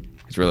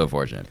 it's really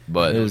unfortunate.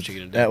 But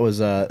That was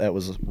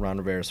Ron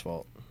Rivera's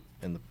fault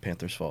and the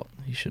Panthers' fault.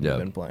 He shouldn't have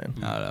been playing.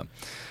 I don't know.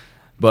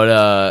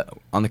 But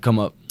on the come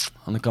up,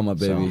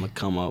 baby. So on the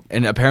come up.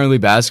 And apparently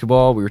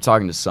basketball, we were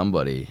talking to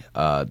somebody.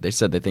 They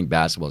said they think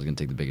basketball is going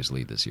to take the biggest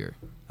lead this year.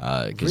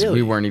 Because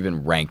we weren't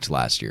even ranked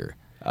last year.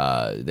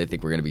 They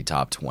think we're going to be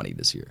top 20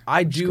 this year. I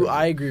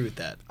agree with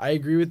that.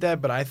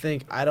 But I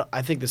think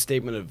the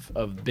statement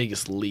of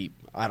biggest leap.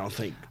 I don't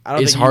think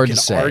It's hard you to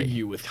can say.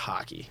 argue with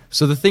hockey.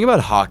 So the thing about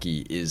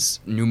hockey is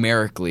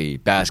numerically,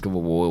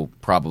 basketball will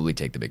probably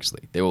take the biggest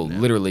lead. They will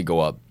literally go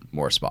up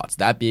more spots.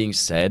 That being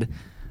said,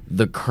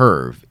 the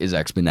curve is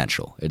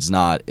exponential. It's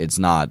not.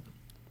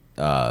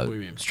 What do you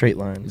mean? Straight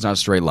line. It's not a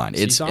straight line.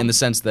 It's Seesaw? in the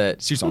sense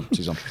that seesaw.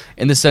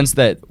 In the sense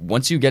that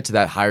once you get to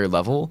that higher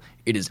level,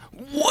 it is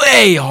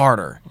way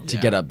harder to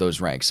get up those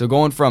ranks. So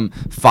going from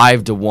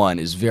 5 to 1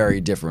 is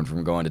very different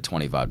from going to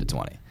 25 to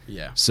 20.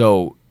 Yeah.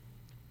 So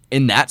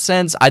in that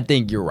sense, I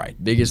think you're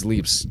right. Biggest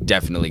leap's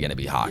definitely going to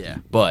be hockey. Yeah.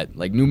 But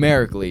like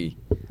numerically,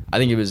 I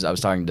was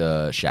talking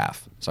to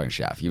Schaff.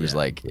 He was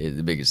like,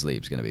 the biggest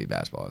leap's going to be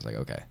basketball. I was like,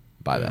 okay,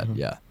 buy that.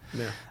 Yeah.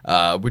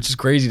 Which is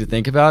crazy to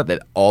think about,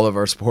 that all of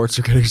our sports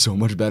are getting so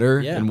much better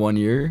in 1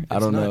 year. I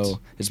don't know,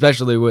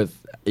 especially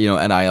with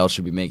NIL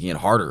should be making it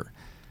harder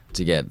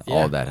to get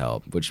all of that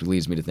help, which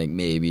leads me to think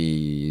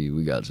maybe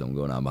we got something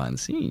going on behind the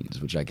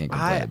scenes, which I can't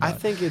complain about. I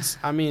think it's.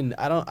 I mean,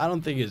 I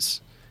don't think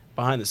it's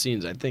behind the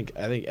scenes. I think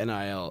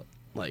NIL.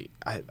 Like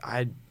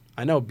I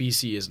know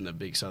BC isn't a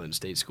big Southern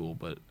State school,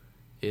 but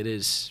it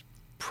is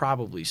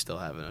probably still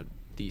having a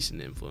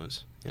decent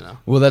influence.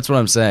 Well, that's what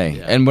I'm saying.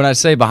 Yeah. And when I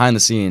say behind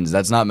the scenes,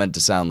 that's not meant to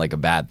sound like a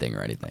bad thing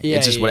or anything. Yeah,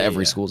 it's just what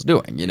every school's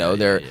doing.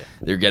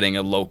 They're getting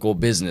a local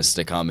business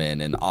to come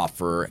in and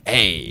offer,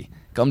 hey,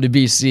 come to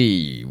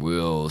BC,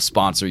 we'll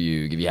sponsor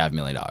you, give you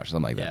 $500,000,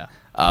 something like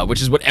that.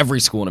 Which is what every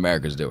school in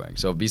America is doing.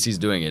 So if BC's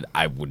doing it,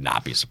 I would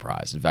not be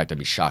surprised. In fact, I'd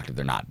be shocked if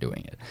they're not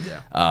doing it.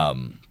 Yeah.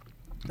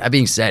 That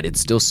being said,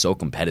 it's still so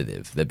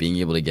competitive that being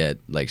able to get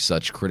like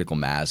such critical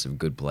mass of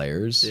good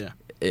players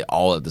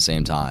all at the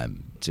same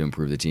time to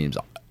improve the teams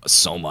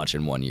so much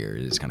in 1 year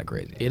is kind of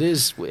crazy. It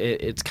is.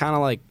 It's kind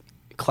of like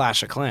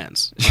Clash of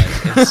Clans. We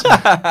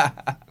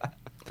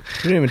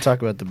didn't even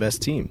talk about the best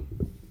team.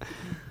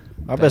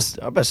 Our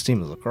best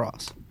team is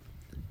lacrosse.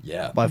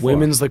 Yeah. By far.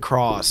 Women's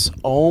lacrosse.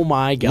 Oh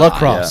my God.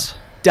 Lacrosse.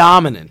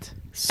 Dominant.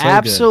 So good.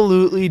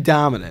 Absolutely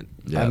dominant.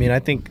 Yeah. I mean, I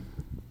think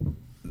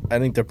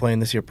they're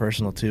playing this year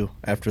personal too,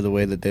 after the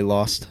way that they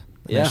lost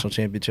the national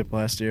championship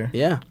last year.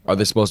 Yeah. Are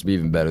they supposed to be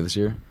even better this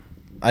year?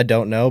 I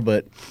don't know,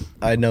 but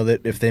I know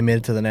that if they made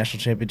it to the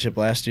national championship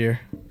last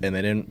year and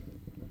they didn't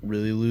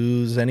really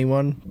lose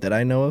anyone that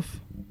I know of,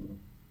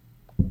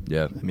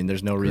 Yeah. I mean,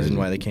 there's no reason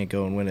why they can't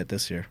go and win it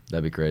this year.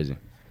 That'd be crazy.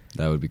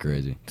 That would be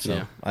crazy. So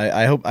Yeah.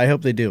 I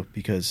hope they do,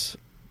 because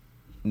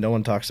no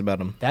one talks about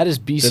them. That is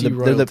BC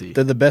royalty.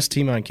 They're the best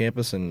team on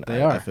campus, and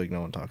They I are. feel like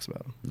no one talks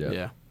about them.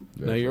 Yeah.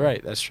 No, you're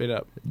right. That's straight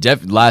up.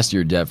 Last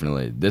year,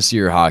 definitely. This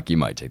year, hockey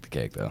might take the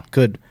cake, though.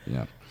 Could.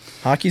 Yeah.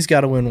 Hockey's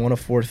got to win one of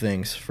 4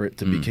 things for it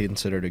to be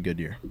considered a good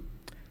year.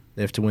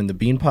 They have to win the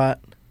Bean Pot,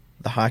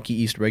 the Hockey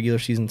East regular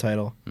season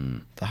title,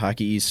 the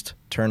Hockey East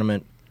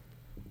tournament,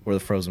 or the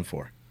Frozen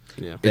Four.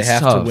 Yeah. They It's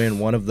have tough. to win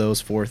one of those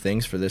 4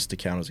 things for this to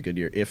count as a good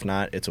year. If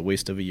not, it's a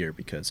waste of a year,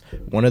 because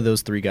one of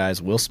those 3 guys,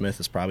 Will Smith,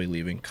 is probably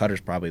leaving.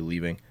 Cutter's probably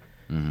leaving.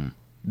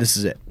 This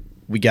is it.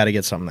 We got to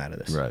get something out of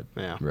this. Right.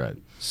 Yeah. Right.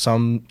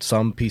 Some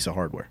piece of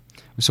hardware.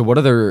 So what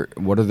are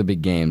the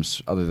big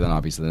games other than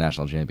obviously the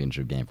national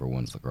championship game for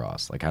women's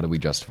lacrosse? Like, how do we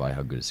justify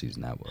how good a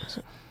season that was?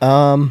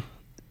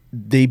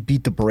 They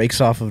beat the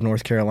brakes off of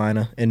North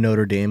Carolina and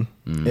Notre Dame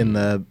in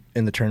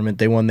the tournament.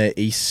 They won the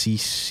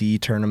ACC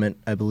tournament,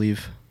 I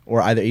believe,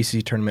 or either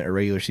ACC tournament or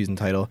regular season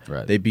title.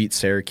 Right. They beat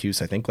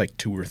Syracuse, I think, like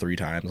 2 or 3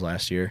 times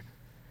last year.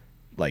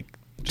 Like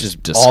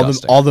just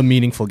disgusting. all the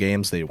meaningful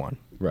games they won.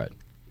 Right.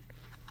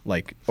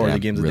 Like, or Yeah, the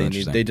games that really they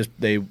need.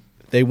 interesting.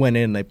 They went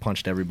in and they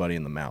punched everybody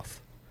in the mouth.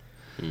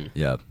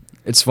 Yeah.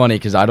 It's funny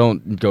because I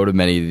don't go to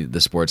many of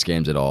the sports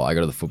games at all. I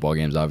go to the football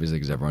games, obviously,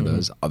 because everyone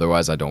does.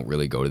 Otherwise, I don't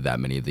really go to that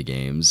many of the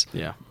games.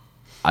 Yeah.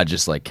 I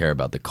just care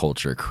about the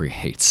culture it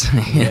creates.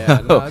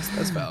 Yeah. No, that's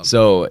valid.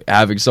 So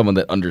having someone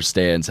that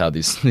understands how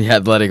the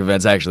athletic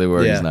events actually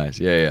work Yeah. is nice.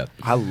 Yeah, yeah.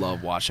 I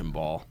love watching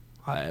ball.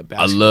 I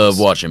Basketball love is-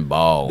 watching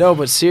ball. No,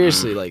 but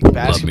seriously, like me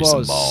basketball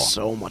some is ball.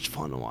 so much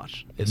fun to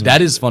watch. It's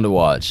That is fun to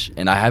watch,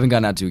 and I haven't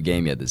gotten out to a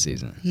game yet this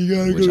season,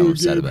 which I'm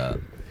upset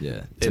about.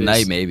 Yeah,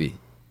 tonight is. maybe.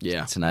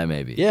 Yeah. Tonight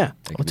maybe. Yeah. That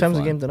could What be time's the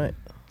fun. game tonight?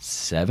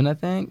 7, I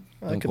think.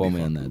 that Don't could quote be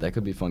me on fun. that. That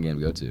could be a fun game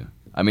to go to.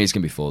 I mean, it's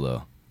gonna be full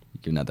though.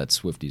 Giving out that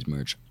Swifties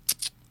merch.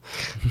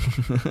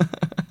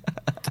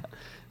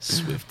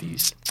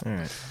 Swifties. All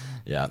right.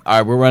 Yeah. All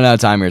right, we're running out of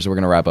time here, so we're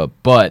gonna wrap up.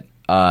 But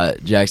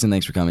Jackson,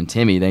 thanks for coming.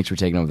 Timmy, thanks for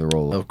taking over the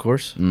role. Of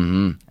course.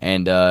 Mm-hmm.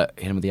 And hit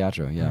him with the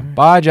outro. Yeah.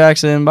 Bye,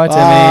 Jackson. Bye,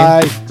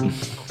 Timmy.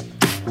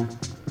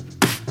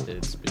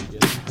 It's big.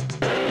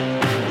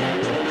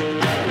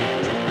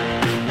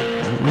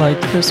 Like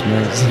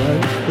Christmas.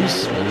 Like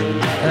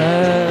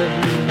Christmas.